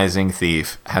womanizing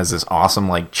thief, has this awesome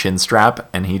like chin strap,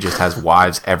 and he just has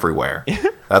wives everywhere.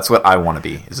 That's what I want to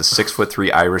be. Is a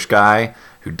 6'3" Irish guy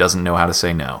who doesn't know how to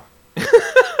say no.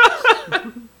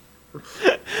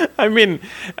 I mean,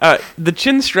 the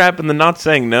chin strap and the not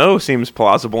saying no seems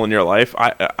plausible in your life.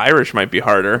 Irish might be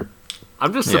harder.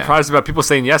 I'm just surprised about people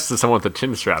saying yes to someone with a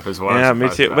chin strap as well. Yeah, me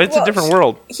too. But it's a different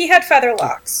world. He had feather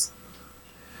locks.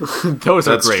 Those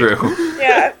That's are great. true.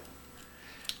 Yeah.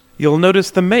 You'll notice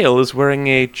the male is wearing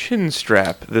a chin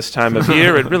strap this time of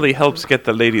year. It really helps get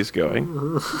the ladies going.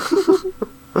 Who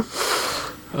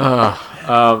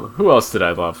else did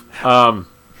I love?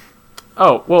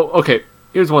 Okay.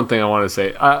 Here's one thing I want to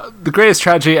say. The greatest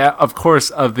tragedy, of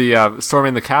course, of the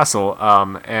storming the castle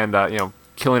and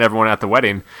killing everyone at the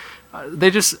wedding.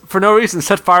 They just, for no reason,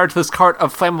 set fire to this cart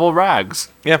of flammable rags.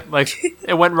 Yeah. Like,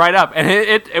 it went right up.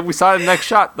 And we saw in the next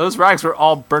shot, those rags were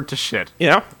all burnt to shit.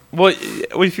 Yeah. Well,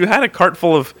 if you had a cart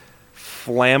full of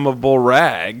flammable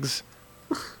rags,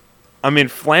 I mean,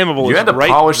 flammable You is had to right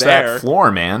polish there. that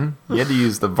floor, man. You had to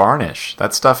use the varnish.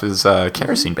 That stuff is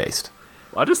kerosene-based.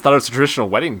 Well, I just thought it was a traditional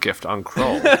wedding gift on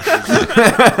Krull.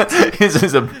 This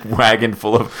is a wagon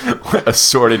full of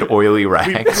assorted oily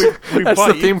rags. We That's bought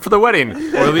the you- theme for the wedding.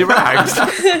 Oily rags.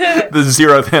 The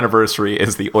 0th anniversary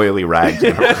is the oily rags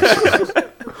anniversary.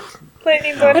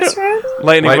 Lightning bonus round?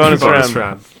 Lightning bonus round.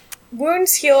 round.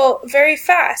 Wounds heal very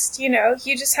fast, you know.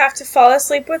 You just have to fall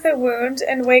asleep with a wound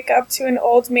and wake up to an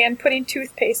old man putting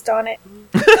toothpaste on it.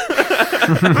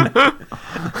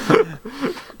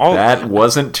 That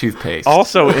wasn't toothpaste.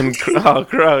 Also in... Oh,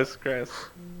 gross. I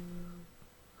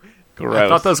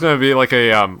thought that was going to be like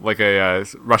a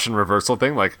Russian reversal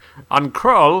thing. Like, on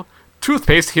Krull,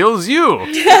 toothpaste heals you.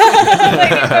 Lightning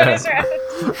bonus round.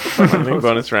 Lightning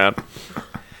bonus round.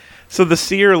 So the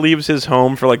seer leaves his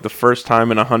home for like the first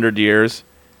time in 100 years,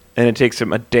 and it takes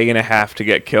him a day and a half to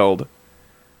get killed.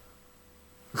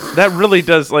 That really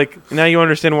does, like, now you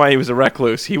understand why he was a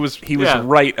recluse. He was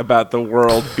right about the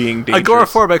world being dangerous.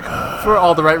 Agoraphobic for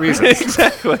all the right reasons.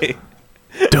 Exactly.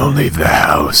 Don't leave the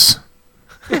house.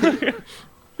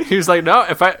 He was like, no,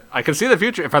 if I can see the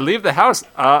future. If I leave the house,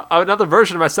 another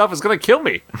version of myself is going to kill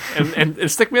me and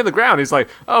stick me in the ground. He's like,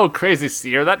 oh, crazy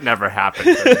seer, that never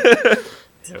happened.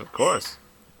 Yeah, of course.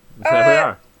 There we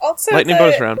are. Also, Lightning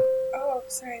bonus round. Oh,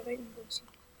 sorry, lightning bonus.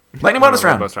 Lightning bonus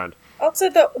round. Bonus round. Also,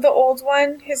 the old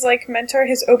one, his like mentor,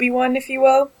 his Obi-Wan, if you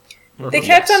will. They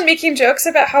kept on making jokes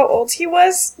about how old he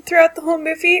was throughout the whole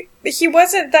movie. But he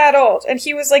wasn't that old, and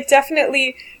he was like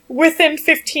definitely within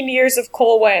 15 years of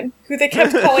Colwyn, who they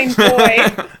kept calling boy.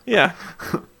 Yeah.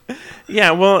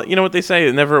 Yeah, well, you know what they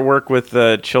say, never work with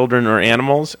children or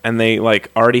animals, and they like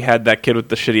already had that kid with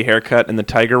the shitty haircut and the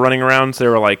tiger running around, so they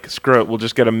were like, screw it, we'll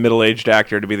just get a middle-aged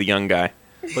actor to be the young guy.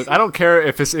 Look, I don't care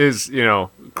if this is,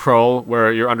 Krull,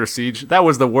 where you're under siege. That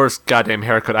was the worst goddamn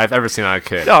haircut I've ever seen on a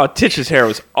kid. Oh, Titch's hair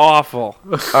was awful.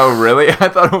 Oh, really? I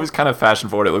thought it was kind of fashion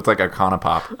forward. It looked like a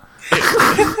Conopop.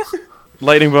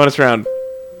 Lightning bonus round.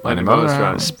 Lightning bonus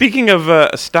round. Speaking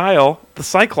of style, the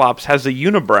Cyclops has a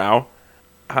unibrow.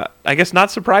 I guess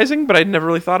not surprising, but I'd never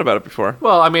really thought about it before.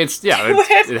 Well, I mean, it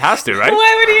has to, right?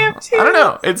 Why would he have two? I don't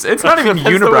know. It's not even That's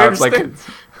the unibrow. It's weirdest like thing.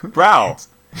 Brow.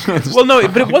 Well, no,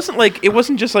 but it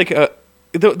wasn't just like a.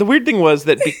 The weird thing was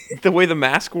that the way the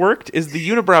mask worked is the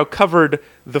unibrow covered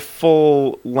the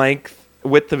full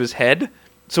width of his head,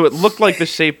 so it looked like the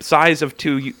size of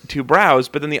two brows,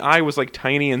 but then the eye was like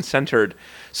tiny and centered.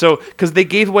 So because they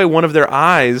gave away one of their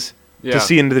eyes to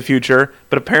see into the future,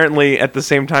 but apparently at the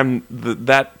same time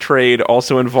that trade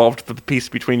also involved the piece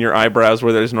between your eyebrows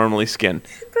where there's normally skin.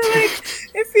 But like,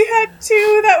 if he had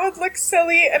two, that would look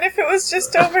silly, and if it was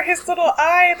just over his little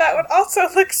eye, that would also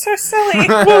look so silly.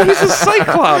 Well, he's a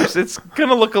Cyclops. It's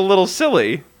gonna look a little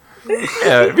silly.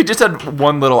 Yeah, if he just had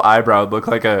one little eyebrow, it'd look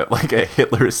like a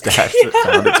Hitler stash that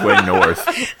found its way north.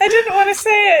 I didn't want to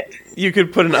say it. You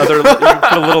could put you could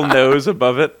put a little nose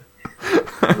above it.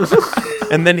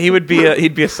 And then he'd be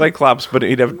a Cyclops, but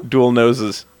he'd have dual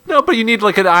noses. No, but you need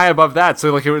like an eye above that,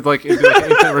 so like it'd be like an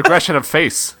infinite regression of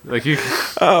face. Like you.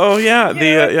 Oh yeah, You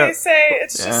know what they say?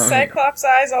 It's just Cyclops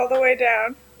eyes all the way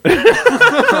down.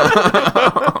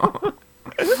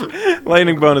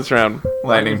 Lightning bonus round.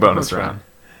 Lightning bonus round.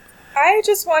 I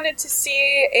just wanted to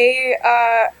see a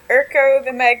Urko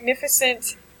the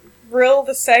Magnificent Rill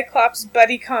the Cyclops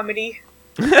buddy comedy.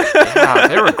 Yeah,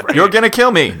 they were great. You're gonna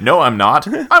kill me. No, I'm not.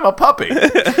 I'm a puppy.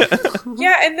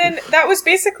 Yeah, and then that was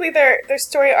basically their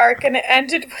story arc, and it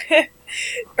ended with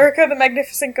Urko the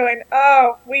Magnificent going,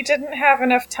 "Oh, we didn't have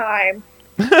enough time."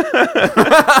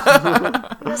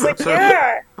 like,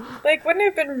 yeah. Like, wouldn't it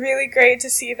have been really great to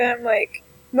see them, like,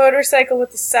 motorcycle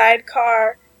with the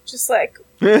sidecar, just, like,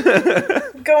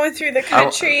 going through the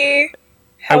country,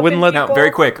 I wouldn't let- helping Now, people.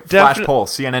 very quick, flash Defi- poll,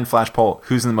 CNN flash poll.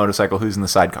 Who's in the motorcycle? Who's in the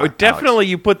sidecar? Definitely,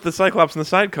 you put the Cyclops in the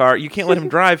sidecar. You can't let him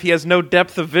drive. He has no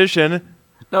depth of vision.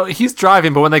 No, he's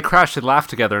driving, but when they crash, they laugh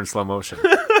together in slow motion.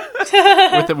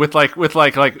 with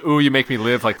ooh, you make me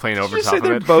live, like playing over Did you top say of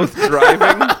they're it. both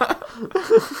driving?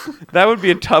 That would be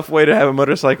a tough way to have a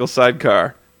motorcycle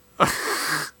sidecar.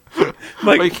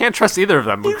 But you can't trust either of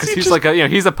them because he's like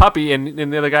he's a puppy and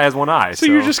the other guy has one eye. So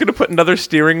you're just going to put another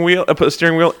steering wheel, put a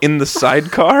steering wheel in the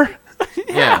sidecar?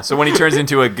 Yeah, so when he turns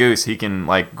into a goose, he can,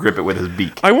 like, grip it with his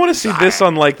beak. I want to see this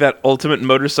on, like, that ultimate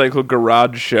motorcycle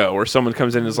garage show where someone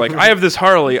comes in and is like, I have this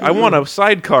Harley. I want a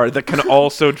sidecar that can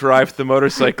also drive the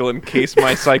motorcycle in case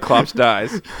my Cyclops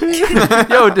dies.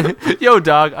 yo,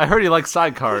 dog. I heard you like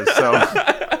sidecars, so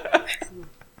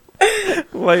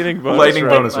Lightning bonus. Lightning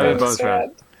round. bonus round. bonus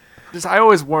round. I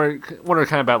always wonder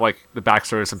kind of about like the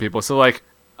backstory of some people. So like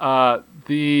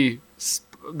the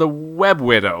Web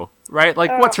Widow, right?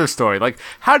 Like, what's her story? Like,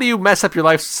 how do you mess up your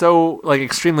life so like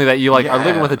extremely that you like are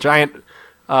living with a giant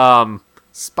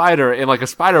spider in like a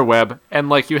spider web, and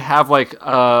like you have like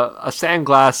a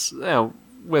sandglass,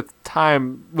 with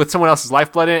someone else's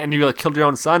lifeblood in it, and you like killed your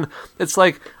own son? It's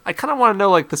like I kind of want to know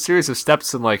like the series of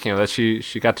steps and like that she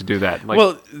got to do that. Like,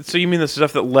 Well, so you mean the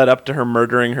stuff that led up to her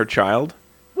murdering her child?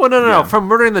 well, no. From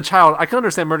murdering the child, I can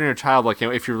understand murdering a child, like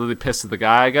if you're really pissed at the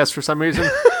guy, I guess for some reason.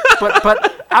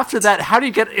 but after that, how do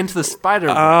you get into the spider?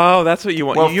 Oh, that's what you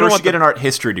want. Well, you don't first want you get an art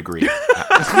history degree.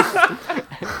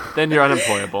 Then you're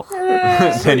unemployable.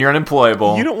 Then you're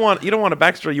unemployable. You don't want a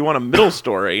backstory. You want a middle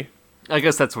story. I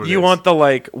guess that's what it is. You want the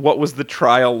like, what was the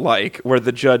trial like? Where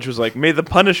the judge was like, "May the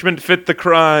punishment fit the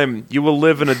crime. You will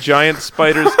live in a giant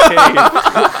spider's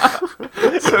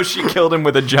cave." So she killed him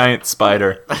with a giant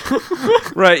spider.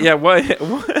 Right? Yeah. What?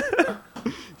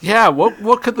 Yeah.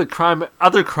 What could the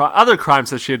other crimes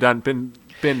that she had done been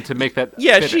to make that?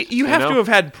 Yeah. fit it, You have to have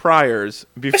had priors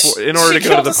before in order She to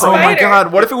go to killed the a Oh my Spider.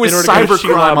 god, what if it was In order to go to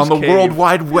cybercrime on the Shelob's World cave.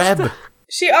 Wide Web?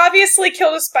 She obviously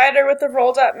killed a spider with the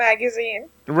rolled up magazine.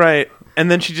 Right.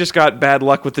 And then she just got bad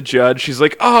luck with the judge. She's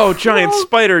like, "Oh, giant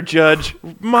spider judge,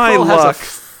 my Krull has a luck."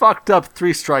 fucked up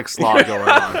 3-strike law going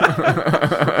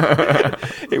on.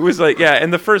 It was like, yeah,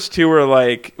 and the first two were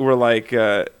like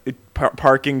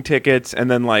parking tickets, and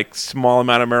then like small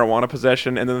amount of marijuana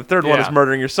possession, and then the third one Yeah. is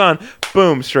murdering your son.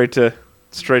 Boom, straight to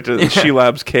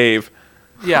Shelob's cave.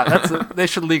 Yeah, they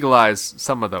should legalize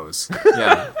some of those.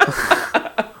 Yeah.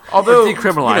 Although,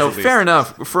 decriminalize at least. fair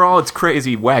enough, for all its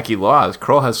crazy, wacky laws,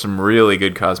 Krull has some really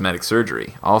good cosmetic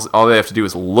surgery. All they have to do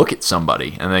is look at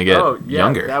somebody, and they get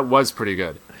younger. That was pretty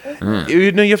good.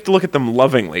 You have to look at them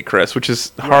lovingly, Chris, which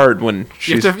is hard when You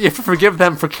she's. have to forgive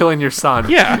them for killing your son.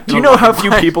 Yeah. Do you know how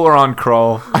few people are on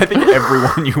Krull? I think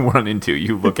everyone you run into,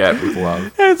 you look at with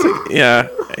love. It's like, yeah,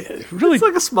 really. It's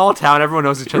like a small town. Everyone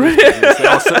knows each other's names. They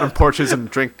all sit on porches and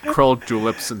drink Krull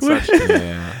juleps and such.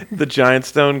 Yeah. The giant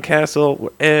stone castle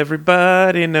where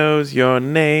everybody knows your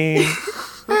name.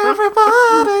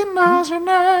 Everybody knows your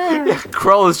name.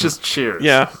 Krull is just cheers.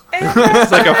 Yeah. And that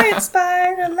giant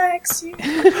spider likes you.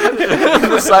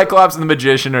 The Cyclops and the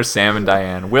Magician are Sam and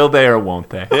Diane. Will they or won't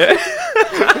they?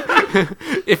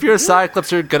 If you're a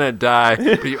Cyclops, you're gonna die,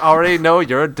 but you already know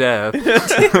you're dead.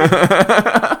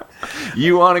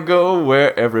 You want to go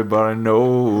where everybody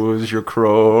knows you're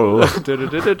Krull.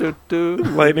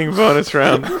 Lightning bonus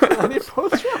round.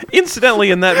 Incidentally,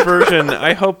 in that version,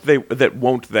 I hope that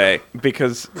won't they,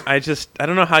 because I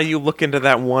don't know how you look into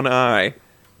that one eye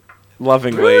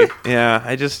lovingly. Yeah,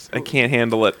 I can't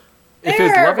handle it. If There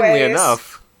it's are lovingly ways.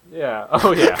 enough. Yeah.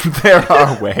 Oh yeah. There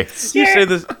are ways. You say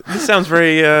this sounds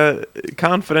very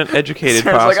confident, educated,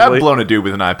 Sarah's like, possibly. I've blown a dude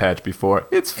with an eye patch before.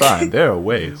 It's fine. There are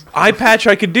ways. Eye patch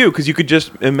I could do, because you could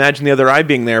just imagine the other eye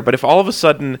being there, but if all of a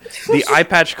sudden the eye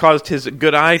patch caused his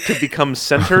good eye to become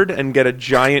centered and get a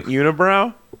giant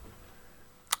unibrow...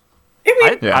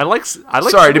 Yeah. I like.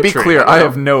 Sorry, to be symmetry. clear, I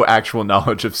have no actual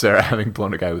knowledge of Sarah having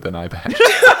blown a guy with an eye patch. Wait,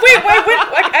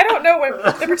 like, I don't know when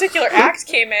the particular act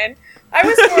came in. I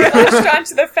was more latched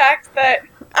onto the fact that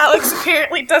Alex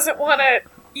apparently doesn't want to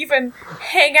even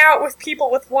hang out with people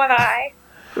with one eye.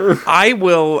 I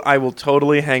will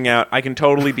totally hang out. I can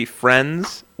totally be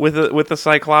friends with a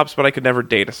Cyclops, but I could never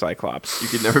date a Cyclops. You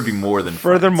could never be more than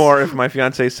Furthermore, if my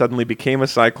fiance suddenly became a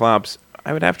Cyclops,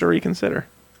 I would have to reconsider.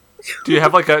 Do you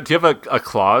have a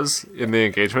clause in the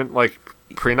engagement, like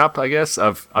prenup, I guess,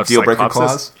 of Deal breaker Cyclopses?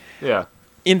 clause? Yeah.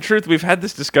 In truth, we've had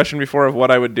this discussion before of what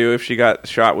I would do if she got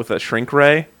shot with a shrink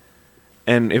ray.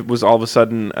 and it was all of a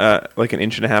sudden like an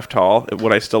inch and a half tall,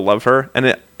 would I still love her?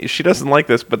 And she doesn't like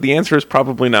this, but the answer is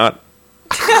probably not.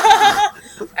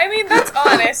 I mean, that's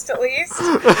honest, at least.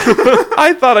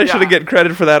 I thought I should have get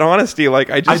credit for that honesty. Like,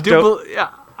 I don't...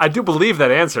 I do believe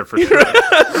that answer for sure.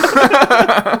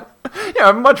 Yeah,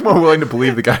 I'm much more willing to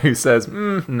believe the guy who says,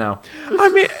 no. I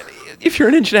mean, if you're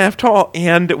an inch and a half tall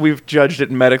and we've judged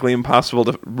it medically impossible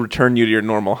to return you to your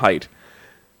normal height.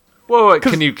 Whoa,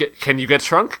 can you get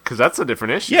shrunk? Because that's a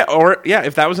different issue. Yeah,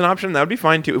 if that was an option, that would be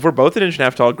fine too. If we're both an inch and a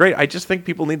half tall, great. I just think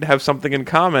people need to have something in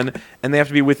common, and they have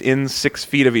to be within 6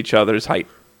 feet of each other's height.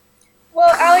 Well,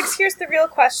 Alex, here's the real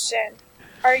question.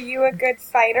 Are you a good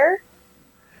fighter?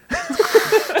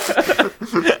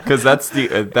 Because that's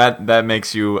that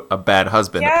makes you a bad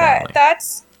husband, Yeah, apparently.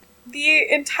 that's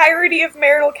the entirety of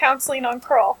marital counseling on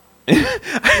Krull.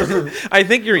 I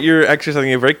think you're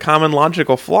exercising a very common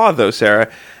logical flaw, though,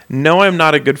 Sarah. No, I'm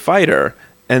not a good fighter.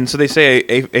 And so they say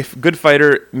a good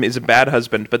fighter is a bad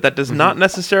husband, but that does not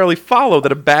necessarily follow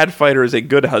that a bad fighter is a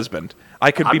good husband.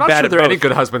 I could I'm be not bad sure at there are both. any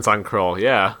good husbands on Krull,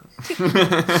 yeah.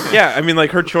 Yeah, I mean,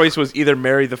 like, her choice was either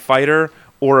marry the fighter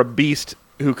or a beast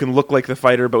who can look like the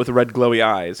fighter but with red glowy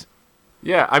eyes.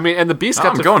 Yeah, I mean, and the Beast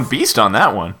I'm going beast on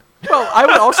that one. Well, I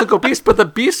would also go Beast, but the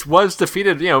Beast was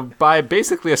defeated, by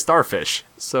basically a starfish.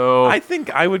 So I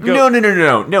think I would go...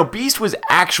 No, Beast was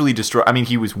actually destroyed. I mean,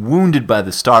 he was wounded by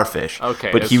the starfish.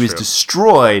 Okay, but that's he was true.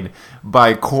 destroyed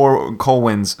by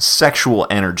Colwyn's sexual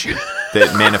energy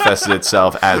that manifested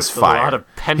itself as There's a fire. lot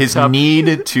of pent His up-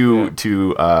 need to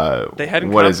They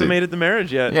hadn't what is it? consummated the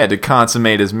marriage yet. Yeah, to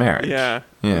consummate his marriage. Yeah.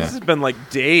 Yeah. This has been like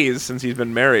days since he's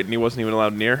been married, and he wasn't even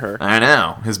allowed near her. I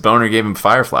know. His boner gave him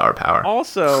fire flower power.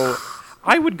 Also,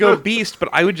 I would go Beast, but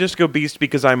I would just go Beast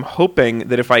because I'm hoping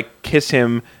that if I kiss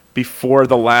him before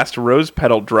the last rose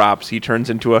petal drops, he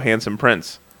turns into a handsome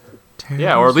prince.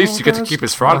 yeah, or at least you get to keep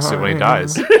his frog suit when he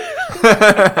dies.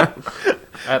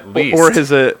 At least. Or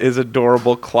his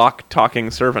adorable clock-talking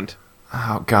servant.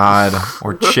 Oh, God.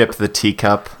 Or Chip the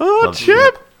teacup. Oh, Love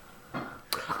Chip!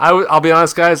 I'll be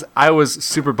honest, guys. I was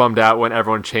super bummed out when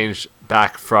everyone changed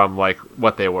back from like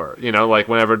what they were. Like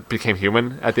whenever it became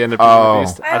human at the end of Beauty and the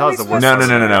Beast. I I thought it was the always worst. was-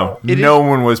 No. No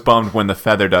one was bummed when the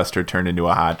feather duster turned into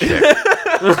a hot chick.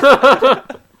 I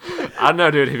don't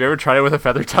know, dude. Have you ever tried it with a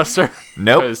feather duster?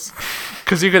 Nope.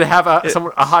 Because you could have a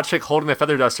hot chick holding the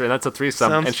feather duster, and that's a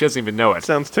threesome, Sounds- and she doesn't even know it.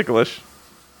 Sounds ticklish.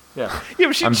 Yeah. Yeah,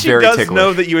 but she I'm she very does ticklish.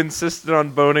 know that you insisted on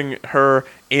boning her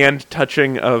and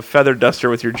touching a feather duster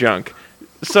with your junk.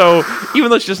 So, even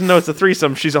though she doesn't know it's a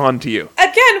threesome, she's on to you.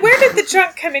 Again, where did the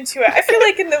junk come into it? I feel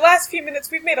like in the last few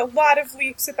minutes we've made a lot of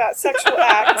leaps about sexual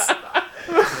acts.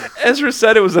 Ezra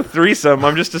said it was a threesome.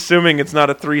 I'm just assuming it's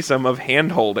not a threesome of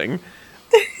hand-holding.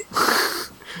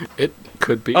 It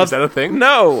could be. Is that a thing?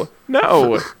 No.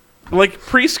 Like,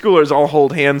 preschoolers all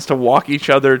hold hands to walk each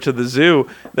other to the zoo.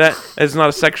 That is not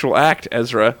a sexual act,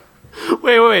 Ezra.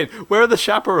 Wait. Where are the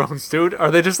chaperones, dude? Are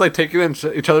they just like taking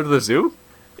each other to the zoo?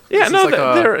 Yeah, This no, is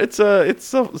like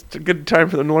it's a good time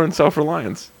for them to learn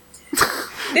self-reliance.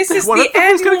 This is What the if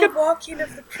everyone's gonna annual walking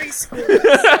of the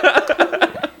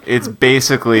preschoolers. It's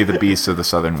basically the beasts of the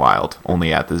southern wild,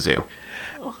 only at the zoo.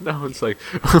 No, it's like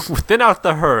thin out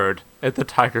the herd at the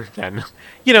tiger den.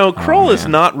 Krull is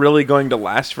man. not really going to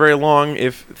last very long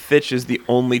if Thitch is the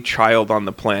only child on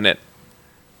the planet.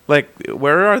 Like,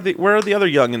 where are the other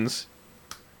youngins?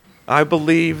 I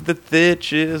believe that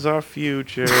Thitch is our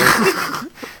future.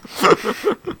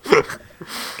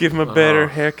 Give him a better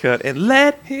haircut and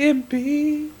let him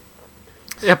be.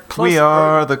 Yeah, plus, We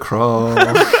are the Krull.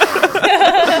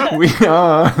 We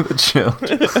are the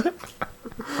children.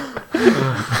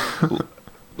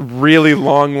 Really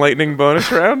long lightning bonus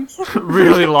round.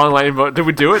 really long lightning bolt. Did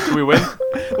we do it? Did we win?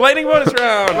 Lightning bonus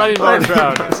round. Lightning bonus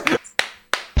round.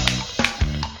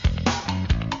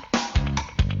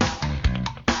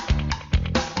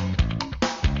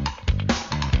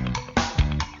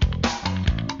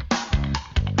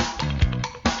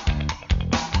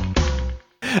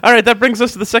 All right, that brings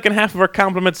us to the second half of our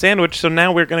compliment sandwich. So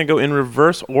now we're going to go in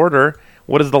reverse order.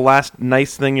 What is the last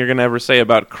nice thing you're going to ever say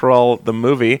about Krull the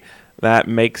movie? That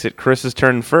makes it Chris's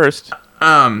turn first.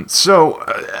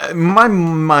 My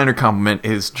minor compliment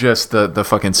is just the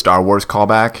fucking Star Wars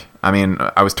callback. I mean,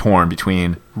 I was torn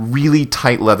between really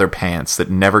tight leather pants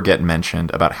that never get mentioned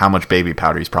about how much baby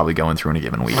powder he's probably going through in a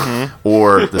given week,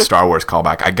 or the Star Wars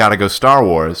callback. I gotta go Star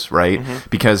Wars, right?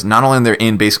 Because not only are they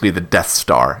in basically the Death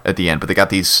Star at the end, but they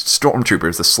got these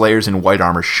stormtroopers, the Slayers in white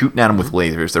armor, shooting at them with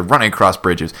lasers. They're running across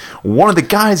bridges. One of the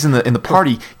guys in the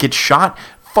party gets shot,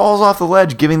 falls off the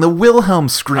ledge, giving the Wilhelm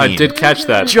scream. I did catch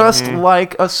that. Just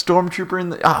like a stormtrooper in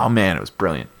the... Oh, man, it was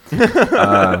brilliant.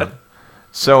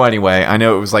 So anyway, I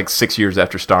know it was like 6 years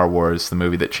after Star Wars, the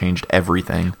movie that changed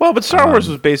everything. Well, but Star Wars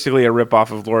was basically a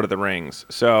ripoff of Lord of the Rings,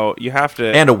 so you have to...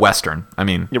 And a Western. I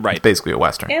mean, You're right. It's basically a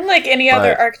Western. And like any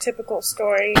other archetypical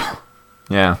story.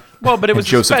 Yeah. Well, but it was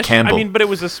Joseph especially, Campbell. I mean, but it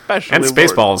was especially And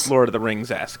Spaceballs. Lord of the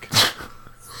Rings-esque.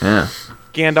 Yeah.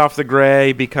 Gandalf the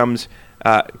Grey becomes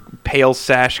Pale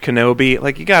Sash Kenobi.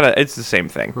 Like, you gotta... It's the same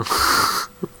thing.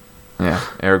 Yeah.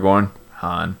 Aragorn,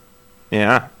 Han,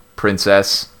 Yeah.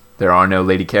 Princess. There are no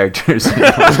lady characters. All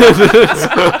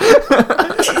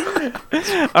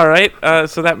right,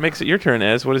 so that makes it your turn,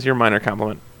 Ez. What is your minor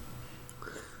compliment?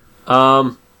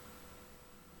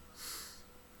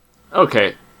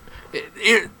 Okay.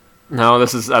 No,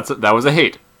 that was a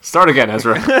hate. Start again,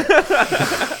 Ezra.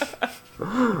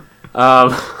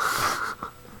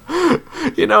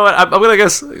 You know what? I'm gonna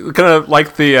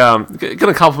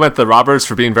compliment the robbers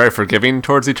for being very forgiving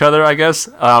towards each other. I guess.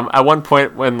 At one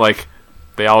point when like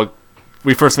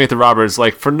we first meet the robbers,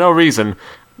 like for no reason,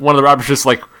 one of the robbers just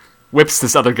like whips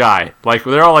this other guy. Like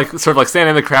they're all like sort of like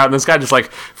standing in the crowd, and this guy just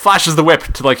like flashes the whip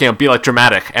to like be like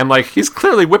dramatic, and like he's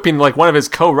clearly whipping like one of his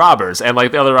co-robbers, and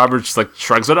like the other robber just like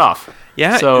shrugs it off.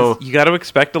 Yeah, so you got to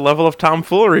expect a level of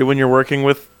tomfoolery when you're working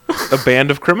with a band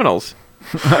of criminals.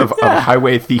 of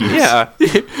highway thieves. Yeah.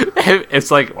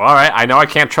 It's like, all right, I know I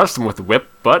can't trust him with the whip,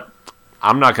 but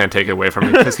I'm not going to take it away from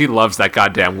him because he loves that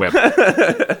goddamn whip.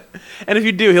 And if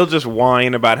you do, he'll just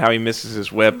whine about how he misses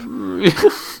his whip.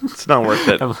 It's not worth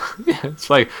it. It's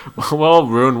like, well,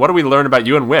 Rune, what do we learn about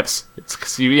you and whips? It's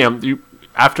because you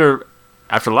after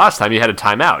the last time you had a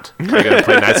timeout. Are you going to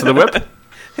play Knights of the Whip?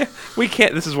 We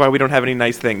can't. This is why we don't have any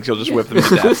nice things. You'll just whip them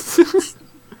to death.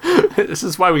 This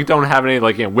is why we don't have any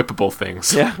whippable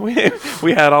things. Yeah, we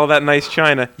had all that nice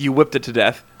china. You whipped it to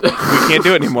death. We can't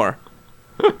do it anymore.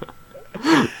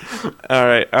 All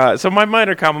right. So my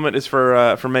minor compliment is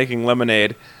for making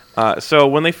lemonade. So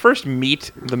when they first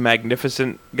meet the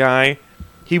magnificent guy,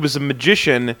 he was a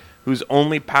magician whose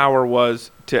only power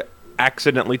was to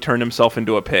accidentally turn himself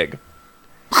into a pig.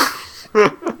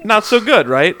 Not so good,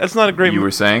 right? That's not a great. You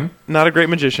were saying? Not a great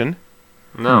magician.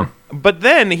 No. But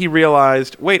then he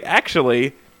realized, wait,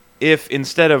 actually, if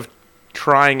instead of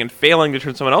trying and failing to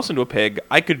turn someone else into a pig,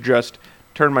 I could just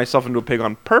turn myself into a pig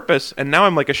on purpose, and now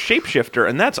I'm like a shapeshifter,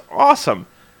 and that's awesome.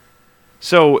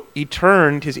 So he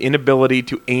turned his inability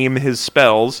to aim his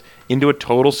spells into a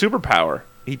total superpower.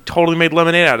 He totally made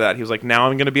lemonade out of that. He was like, now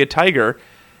I'm going to be a tiger,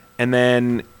 and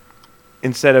then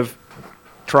instead of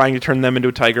trying to turn them into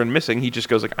a tiger and missing, he just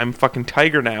goes like, I'm fucking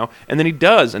tiger now, and then he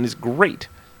does, and he's great.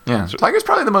 Yeah, tiger's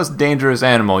probably the most dangerous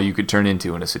animal you could turn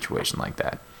into in a situation like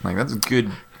that. Like, that's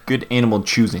good animal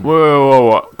choosing.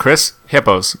 Whoa. Chris,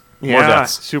 hippos. More Yeah,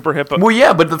 deaths. super hippo. Well,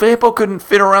 yeah, but the hippo couldn't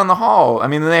fit around the hall. I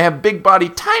mean, they have big body,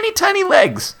 tiny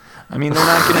legs. I mean,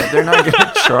 they're not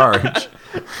gonna charge.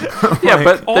 Yeah,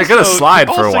 but they're going to Also- slide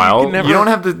for a also while. you can never- You don't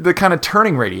have the kind of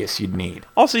turning radius you'd need.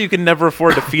 Also, you can never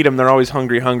afford to feed them. They're always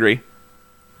hungry.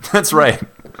 That's right.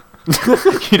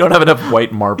 You don't have enough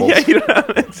white marbles. Yeah, you know,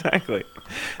 exactly.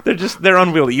 They're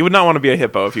unwieldy. You would not want to be a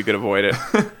hippo if you could avoid it.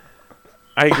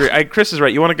 I agree. Chris is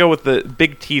right. You want to go with the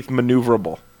big teeth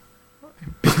maneuverable.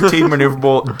 Team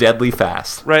maneuverable, deadly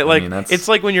fast. Right, like, I mean, that's- it's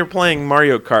like when you're playing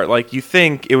Mario Kart. Like, you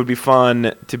think it would be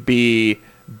fun to be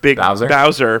big Bowser?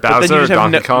 but then you just have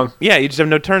Donkey no, Kong. Yeah, you just have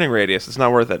no turning radius. It's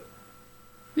not worth it.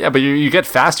 Yeah, but you get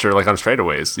faster like on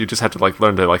straightaways. You just have to like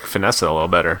learn to like finesse it a little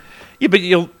better. Yeah, but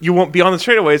you won't be on the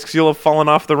straightaways because you'll have fallen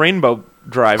off the rainbow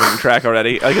driving track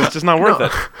already. Like, it's just not worth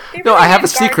it. They No, really I have need a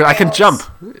secret. I can guardrails. jump.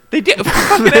 They did.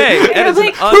 Fucking A. They're That is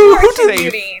like an horse unsafe.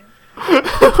 shooting.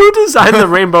 Who designed the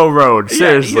Rainbow Road?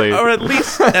 Seriously. Yeah, or at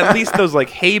least those like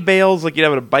hay bales like you'd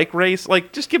have at a bike race.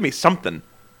 Like, just give me something.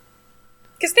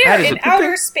 Because they That are is in a-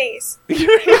 outer space.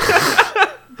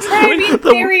 Driving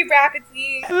very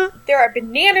rapidly. There are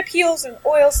banana peels and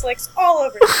oil slicks all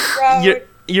over the road.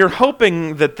 You're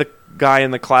hoping that the guy in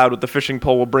the cloud with the fishing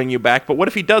pole will bring you back, but what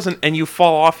if he doesn't and you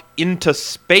fall off into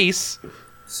space?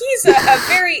 He's a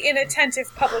very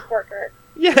inattentive public worker.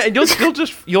 Yeah, and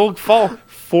you'll fall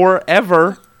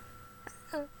forever.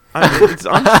 I mean, it's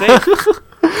unsafe.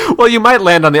 Well, you might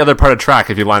land on the other part of track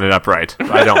if you line it up right.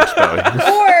 I don't, though.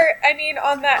 Or, I mean,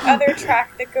 on that other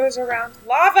track that goes around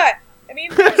lava. I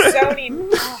mean, they're zoning.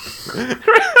 With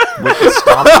the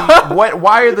stompy,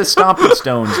 why are the stompy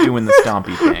stones doing the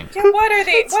stompy thing? Yeah, what are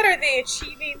they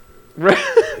achieving? Right.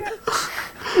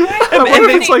 Why And are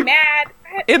it's they like- mad?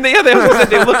 And they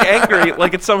look angry,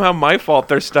 like it's somehow my fault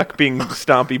they're stuck being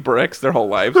stompy bricks their whole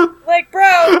lives. Like, bro,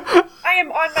 I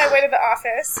am on my way to the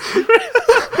office.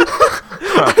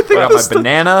 I got my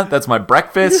banana. That's my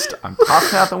breakfast. I'm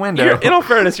tossing out the window. In all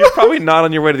fairness, you're probably not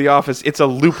on your way to the office. It's a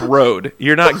loop road.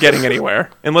 You're not getting anywhere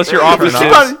unless your office is. You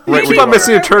Right keep where on you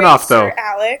missing are. a turnoff, though.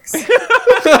 Alex.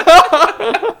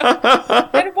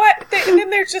 And what? And then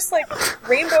there's just like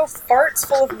rainbow farts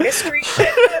full of mystery shit.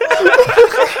 In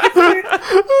the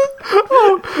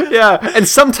middle of it. Yeah, and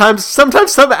sometimes some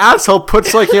asshole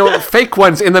puts like fake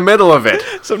ones in the middle of it.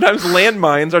 Sometimes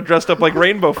landmines are dressed up like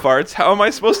rainbow farts. How am I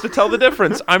supposed to tell the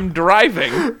difference? I'm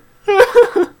driving.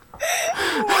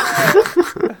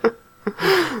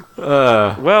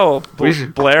 Well,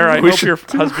 Blair, I hope your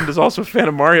husband is also a fan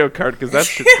of Mario Kart, because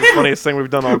that's the funniest thing we've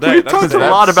done all day. We talked a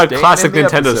lot about staying classic in the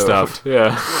Nintendo episode. stuff.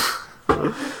 Yeah.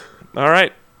 All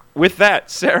right. With that,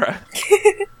 Sarah.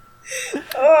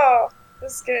 Oh,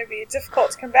 this is gonna be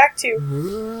difficult to come back to.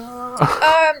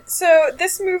 So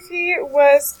this movie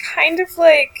was kind of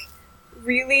like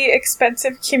really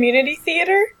expensive community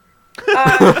theater.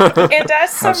 And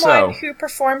as How someone so? who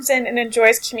performs in and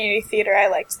enjoys community theater, I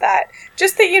liked that.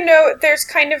 Just that, there's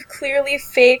kind of clearly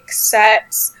fake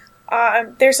sets.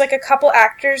 There's like a couple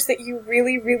actors that you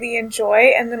really, really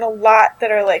enjoy, and then a lot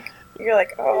that are like, you're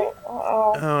like, I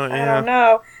yeah. don't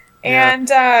know. Yeah. And,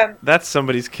 That's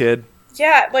somebody's kid.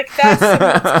 yeah, like that's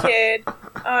someone's kid.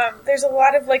 There's a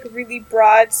lot of like really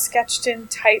broad sketched in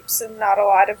types and not a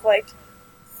lot of like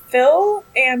fill,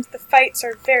 and the fights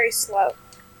are very slow.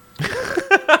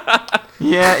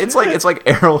 Yeah, it's like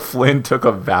Errol Flynn took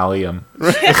a Valium.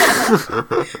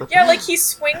 Yeah, like he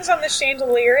swings on the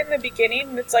chandelier in the beginning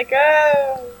and it's like,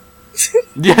 oh.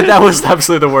 Yeah, that was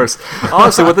absolutely the worst.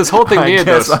 Honestly, what this whole thing I needed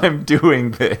guess was... I'm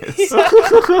doing this.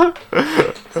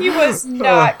 He was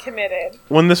not committed.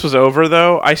 When this was over,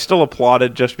 though, I still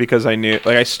applauded just because I knew.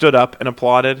 Like, I stood up and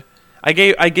applauded. I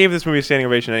gave this movie a standing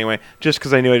ovation anyway, just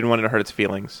because I knew I didn't want it to hurt its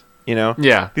feelings.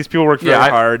 Yeah. These people work very Yeah,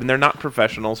 hard, and they're not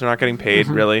professionals. They're not getting paid,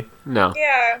 really. No.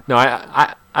 Yeah. No,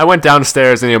 I went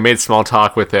downstairs and made small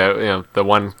talk with the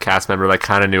one cast member that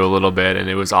kind of knew a little bit, and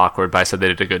it was awkward, but I said they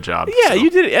did a good job. Yeah, so. you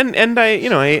did, and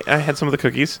I had some of the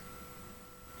cookies.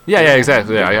 Yeah,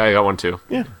 exactly. Yeah, I got one too.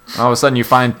 Yeah. All of a sudden, you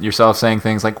find yourself saying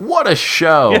things like, "What a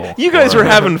show!" Yeah, you guys were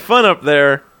having fun up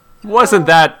there. Wasn't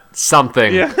that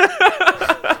something? Yeah.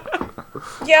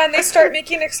 Yeah, and they start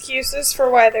making excuses for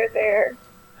why they're there.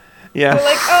 Yeah. They're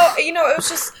like,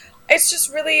 it's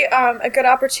just really a good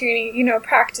opportunity,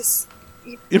 practice.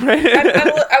 Right.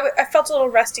 I felt a little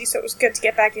rusty, so it was good to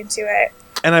get back into it.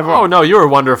 And I've Oh no, you were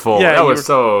wonderful. Yeah, that you was were-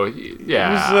 so.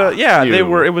 Yeah. It was, yeah, you. they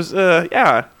were. It was.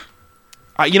 Yeah.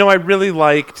 I really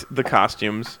liked the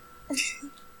costumes.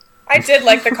 I did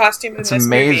like the costume in It's this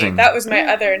amazing. movie. That was my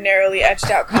other narrowly edged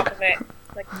out compliment.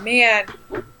 Like, man,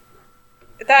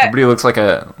 that Everybody looks like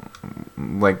a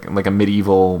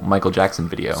medieval Michael Jackson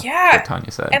video. Yeah. Like Tanya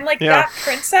said. and Yeah. that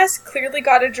princess clearly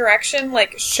got a direction,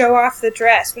 like show off the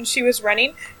dress when she was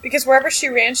running, because wherever she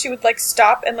ran, she would like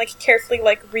stop and like carefully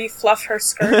like refluff her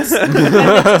skirts and then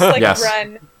just like Yes.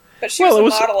 run. But she was a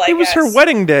model, I it was guess. her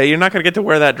wedding day. You're not going to get to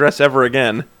wear that dress ever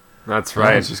again. That's Right.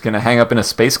 right. It's just gonna hang up in a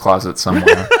space closet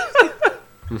somewhere.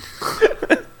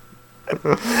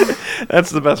 That's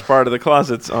the best part of the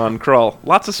closets on Krull.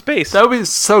 Lots of space. That would be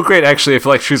so great, actually, if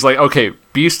like she's like, okay,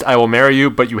 Beast, I will marry you,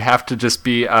 but you have to just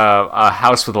be a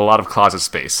house with a lot of closet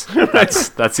space.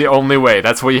 That's the only way.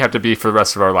 That's what you have to be for the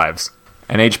rest of our lives.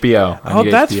 And HBO. I Oh,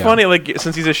 need that's HBO. funny. Like,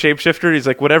 since he's a shapeshifter, he's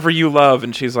like, whatever you love.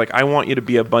 And she's like, I want you to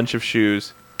be a bunch of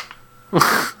shoes.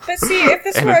 But see, if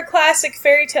this were a classic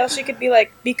fairy tale, she could be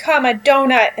like, become a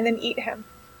donut and then eat him.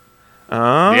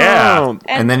 Oh. Yeah.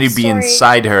 And then you'd be Story.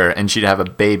 inside her, and she'd have a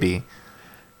baby.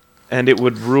 And it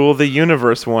would rule the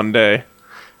universe one day.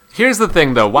 Here's the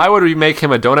thing, though. Why would we make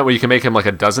him a donut when you can make him like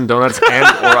a dozen donuts and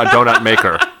or a donut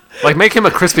maker? Like, make him a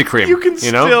Krispy Kreme. You can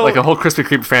still- like a whole Krispy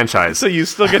Kreme franchise. So you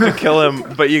still get to kill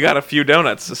him, but you got a few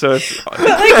donuts. So it's But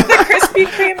like the Krispy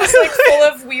Kreme is like full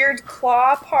of weird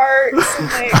claw parts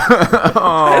and like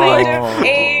kind of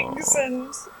eggs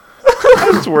and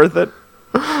it's worth it.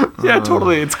 Yeah,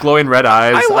 totally. It's glowing red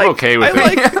eyes. I'm okay with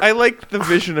it. I like the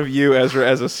vision of you, Ezra,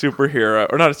 as a superhero,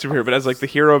 or not a superhero, but as like the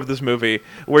hero of this movie,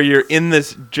 where you're in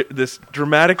this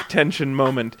dramatic tension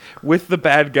moment with the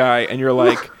bad guy, and you're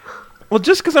like, well,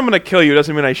 just because I'm going to kill you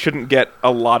doesn't mean I shouldn't get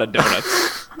a lot of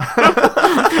donuts.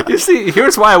 You see,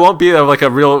 here's why I won't be a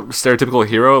real stereotypical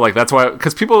hero. Like, that's why,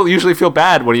 because people usually feel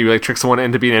bad when you like trick someone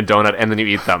into being a donut and then you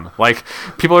eat them. Like,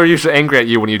 people are usually angry at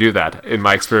you when you do that. In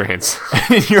my experience,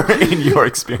 in your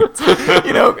experience,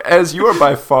 as you are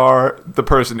by far the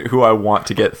person who I want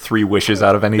to get 3 wishes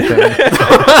out of anything.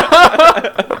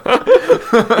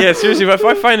 Yeah, seriously, if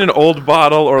I find an old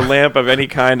bottle or lamp of any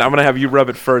kind, I'm going to have you rub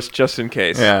it first just in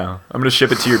case. Yeah, I'm going to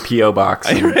ship it to your P.O. box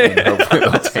and hopefully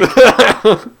they'll take it.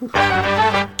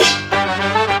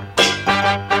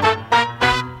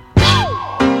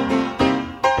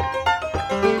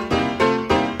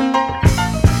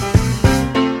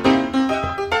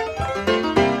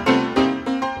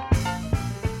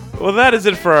 Well, that is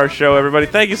it for our show, everybody.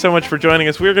 Thank you so much for joining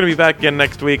us. We're going to be back again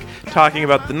next week talking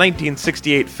about the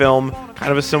 1968 film,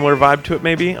 kind of a similar vibe to it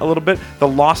maybe, a little bit, The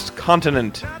Lost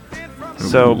Continent.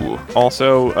 So, Ooh.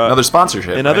 also... Another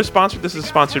sponsorship, Another right? sponsor. This is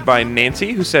sponsored by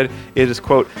Nancy, who said it is,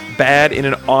 quote, bad in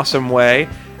an awesome way.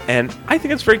 And I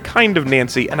think it's very kind of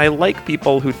Nancy, and I like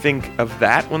people who think of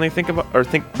that when they think of, or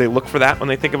think they look for that when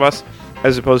they think of us,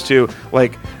 as opposed to,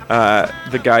 like,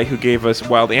 the guy who gave us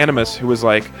Wild Animus, who was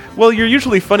like, well, you're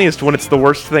usually funniest when it's the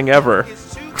worst thing ever.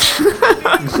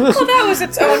 Well, that was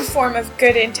its own form of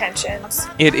good intentions.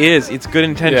 It is. It's good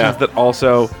intentions Yeah. that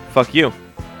also fuck you.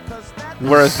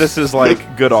 Whereas this is,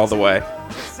 like, good all the way.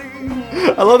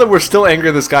 I love that we're still angry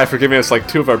at this guy for giving us like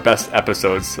 2 of our best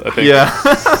episodes. I think. Yeah.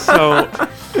 So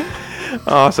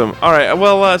awesome. All right.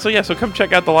 Well, so come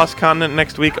check out The Lost Continent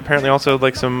next week. Apparently, also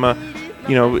like some,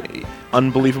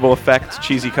 unbelievable effects,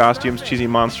 cheesy costumes, cheesy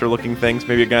monster-looking things.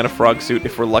 Maybe a guy in a frog suit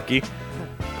if we're lucky.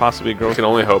 Possibly a girl. We can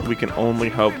only hope. We can only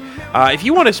hope. If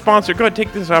you want to sponsor, go ahead,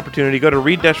 take this opportunity. Go to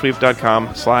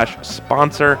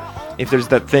read-weep.com/sponsor. If there's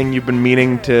that thing you've been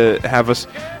meaning to have us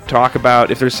talk about,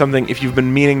 if you've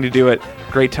been meaning to do it,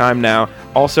 great time now.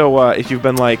 Also, if you've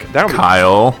been like, that would be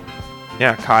Kyle.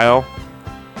 Yeah, Kyle.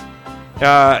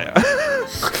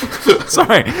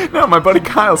 Sorry. No, my buddy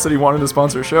Kyle said he wanted to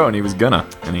sponsor a show, and he was gonna,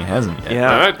 and he hasn't yet.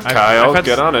 Yeah. All right, Kyle,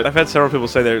 get on it. I've had several people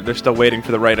say they're still waiting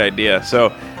for the right idea.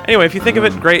 So, anyway, if you think of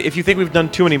it, great. If you think we've done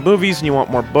too many movies and you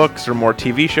want more books or more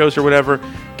TV shows or whatever,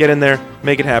 get in there,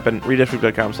 make it happen.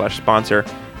 read-weep.com/sponsor.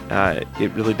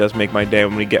 It really does make my day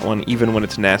when we get one, even when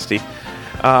it's nasty.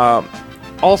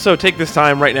 Also, take this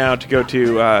time right now to go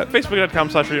to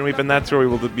facebook.com/readandweep, and that's where we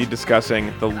will be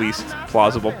discussing the least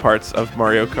plausible parts of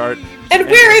Mario Kart. And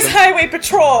where is Highway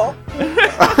Patrol?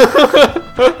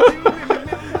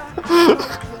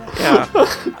 Yeah.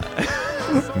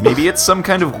 Maybe it's some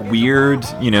kind of weird,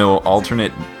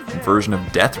 alternate version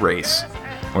of Death Race,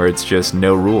 where it's just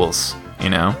no rules, You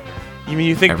mean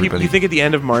you think Everybody. you think at the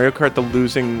end of Mario Kart the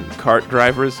losing kart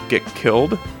drivers get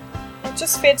killed? It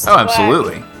just fades to Oh, black.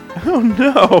 absolutely. Oh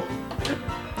no.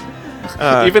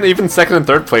 Even second and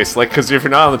third place, like, because if you're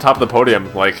not on the top of the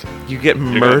podium, like, You get you're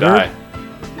murdered? gonna die.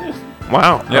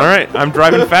 Wow. Yep. All right. I'm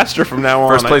driving faster from now on.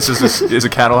 First place is a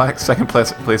Cadillac. Second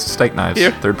place is steak knives.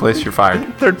 Here. Third place, you're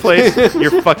fired. Third place,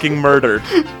 you're fucking murdered.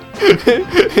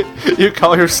 You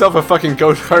call yourself a fucking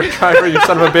go-kart driver, you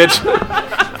son of a bitch.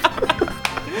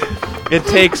 It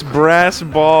takes brass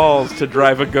balls to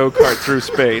drive a go-kart through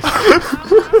space.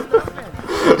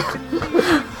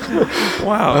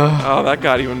 Wow. Oh, that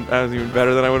was even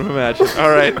better than I would have imagined. All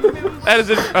right. That is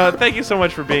it. Thank you so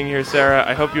much for being here, Sarah.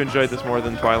 I hope you enjoyed this more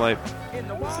than Twilight. Thank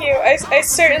you. I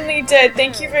certainly did.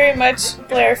 Thank you very much,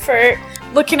 Blair, for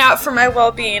looking out for my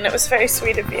well-being. It was very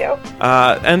sweet of you.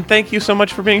 And thank you so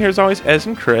much for being here, as always, Ez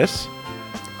and Chris.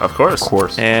 Of course. Of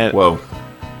course. And- Whoa.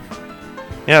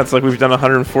 Yeah, it's like we've done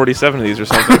 147 of these or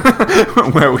something.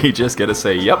 Where we just get to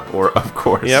say yep or of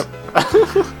course. Yep.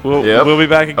 We'll be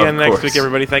back again Of next course. week,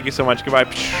 everybody. Thank you so much. Goodbye.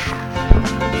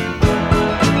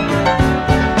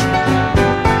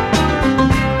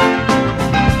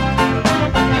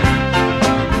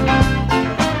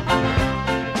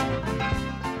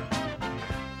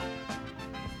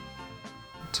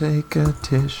 Take a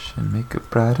dish and make a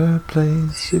brighter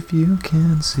place if you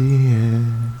can see it.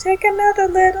 Take another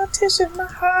little tish in my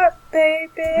heart,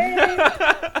 baby.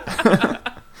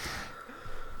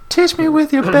 Teach me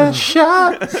with your best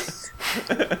shot.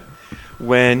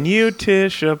 When you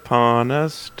tish upon a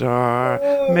star,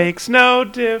 makes no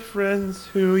difference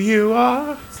who you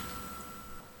are.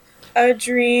 A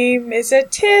dream is a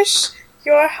tish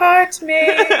your heart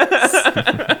makes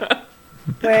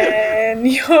when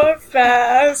you're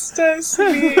fast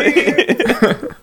asleep.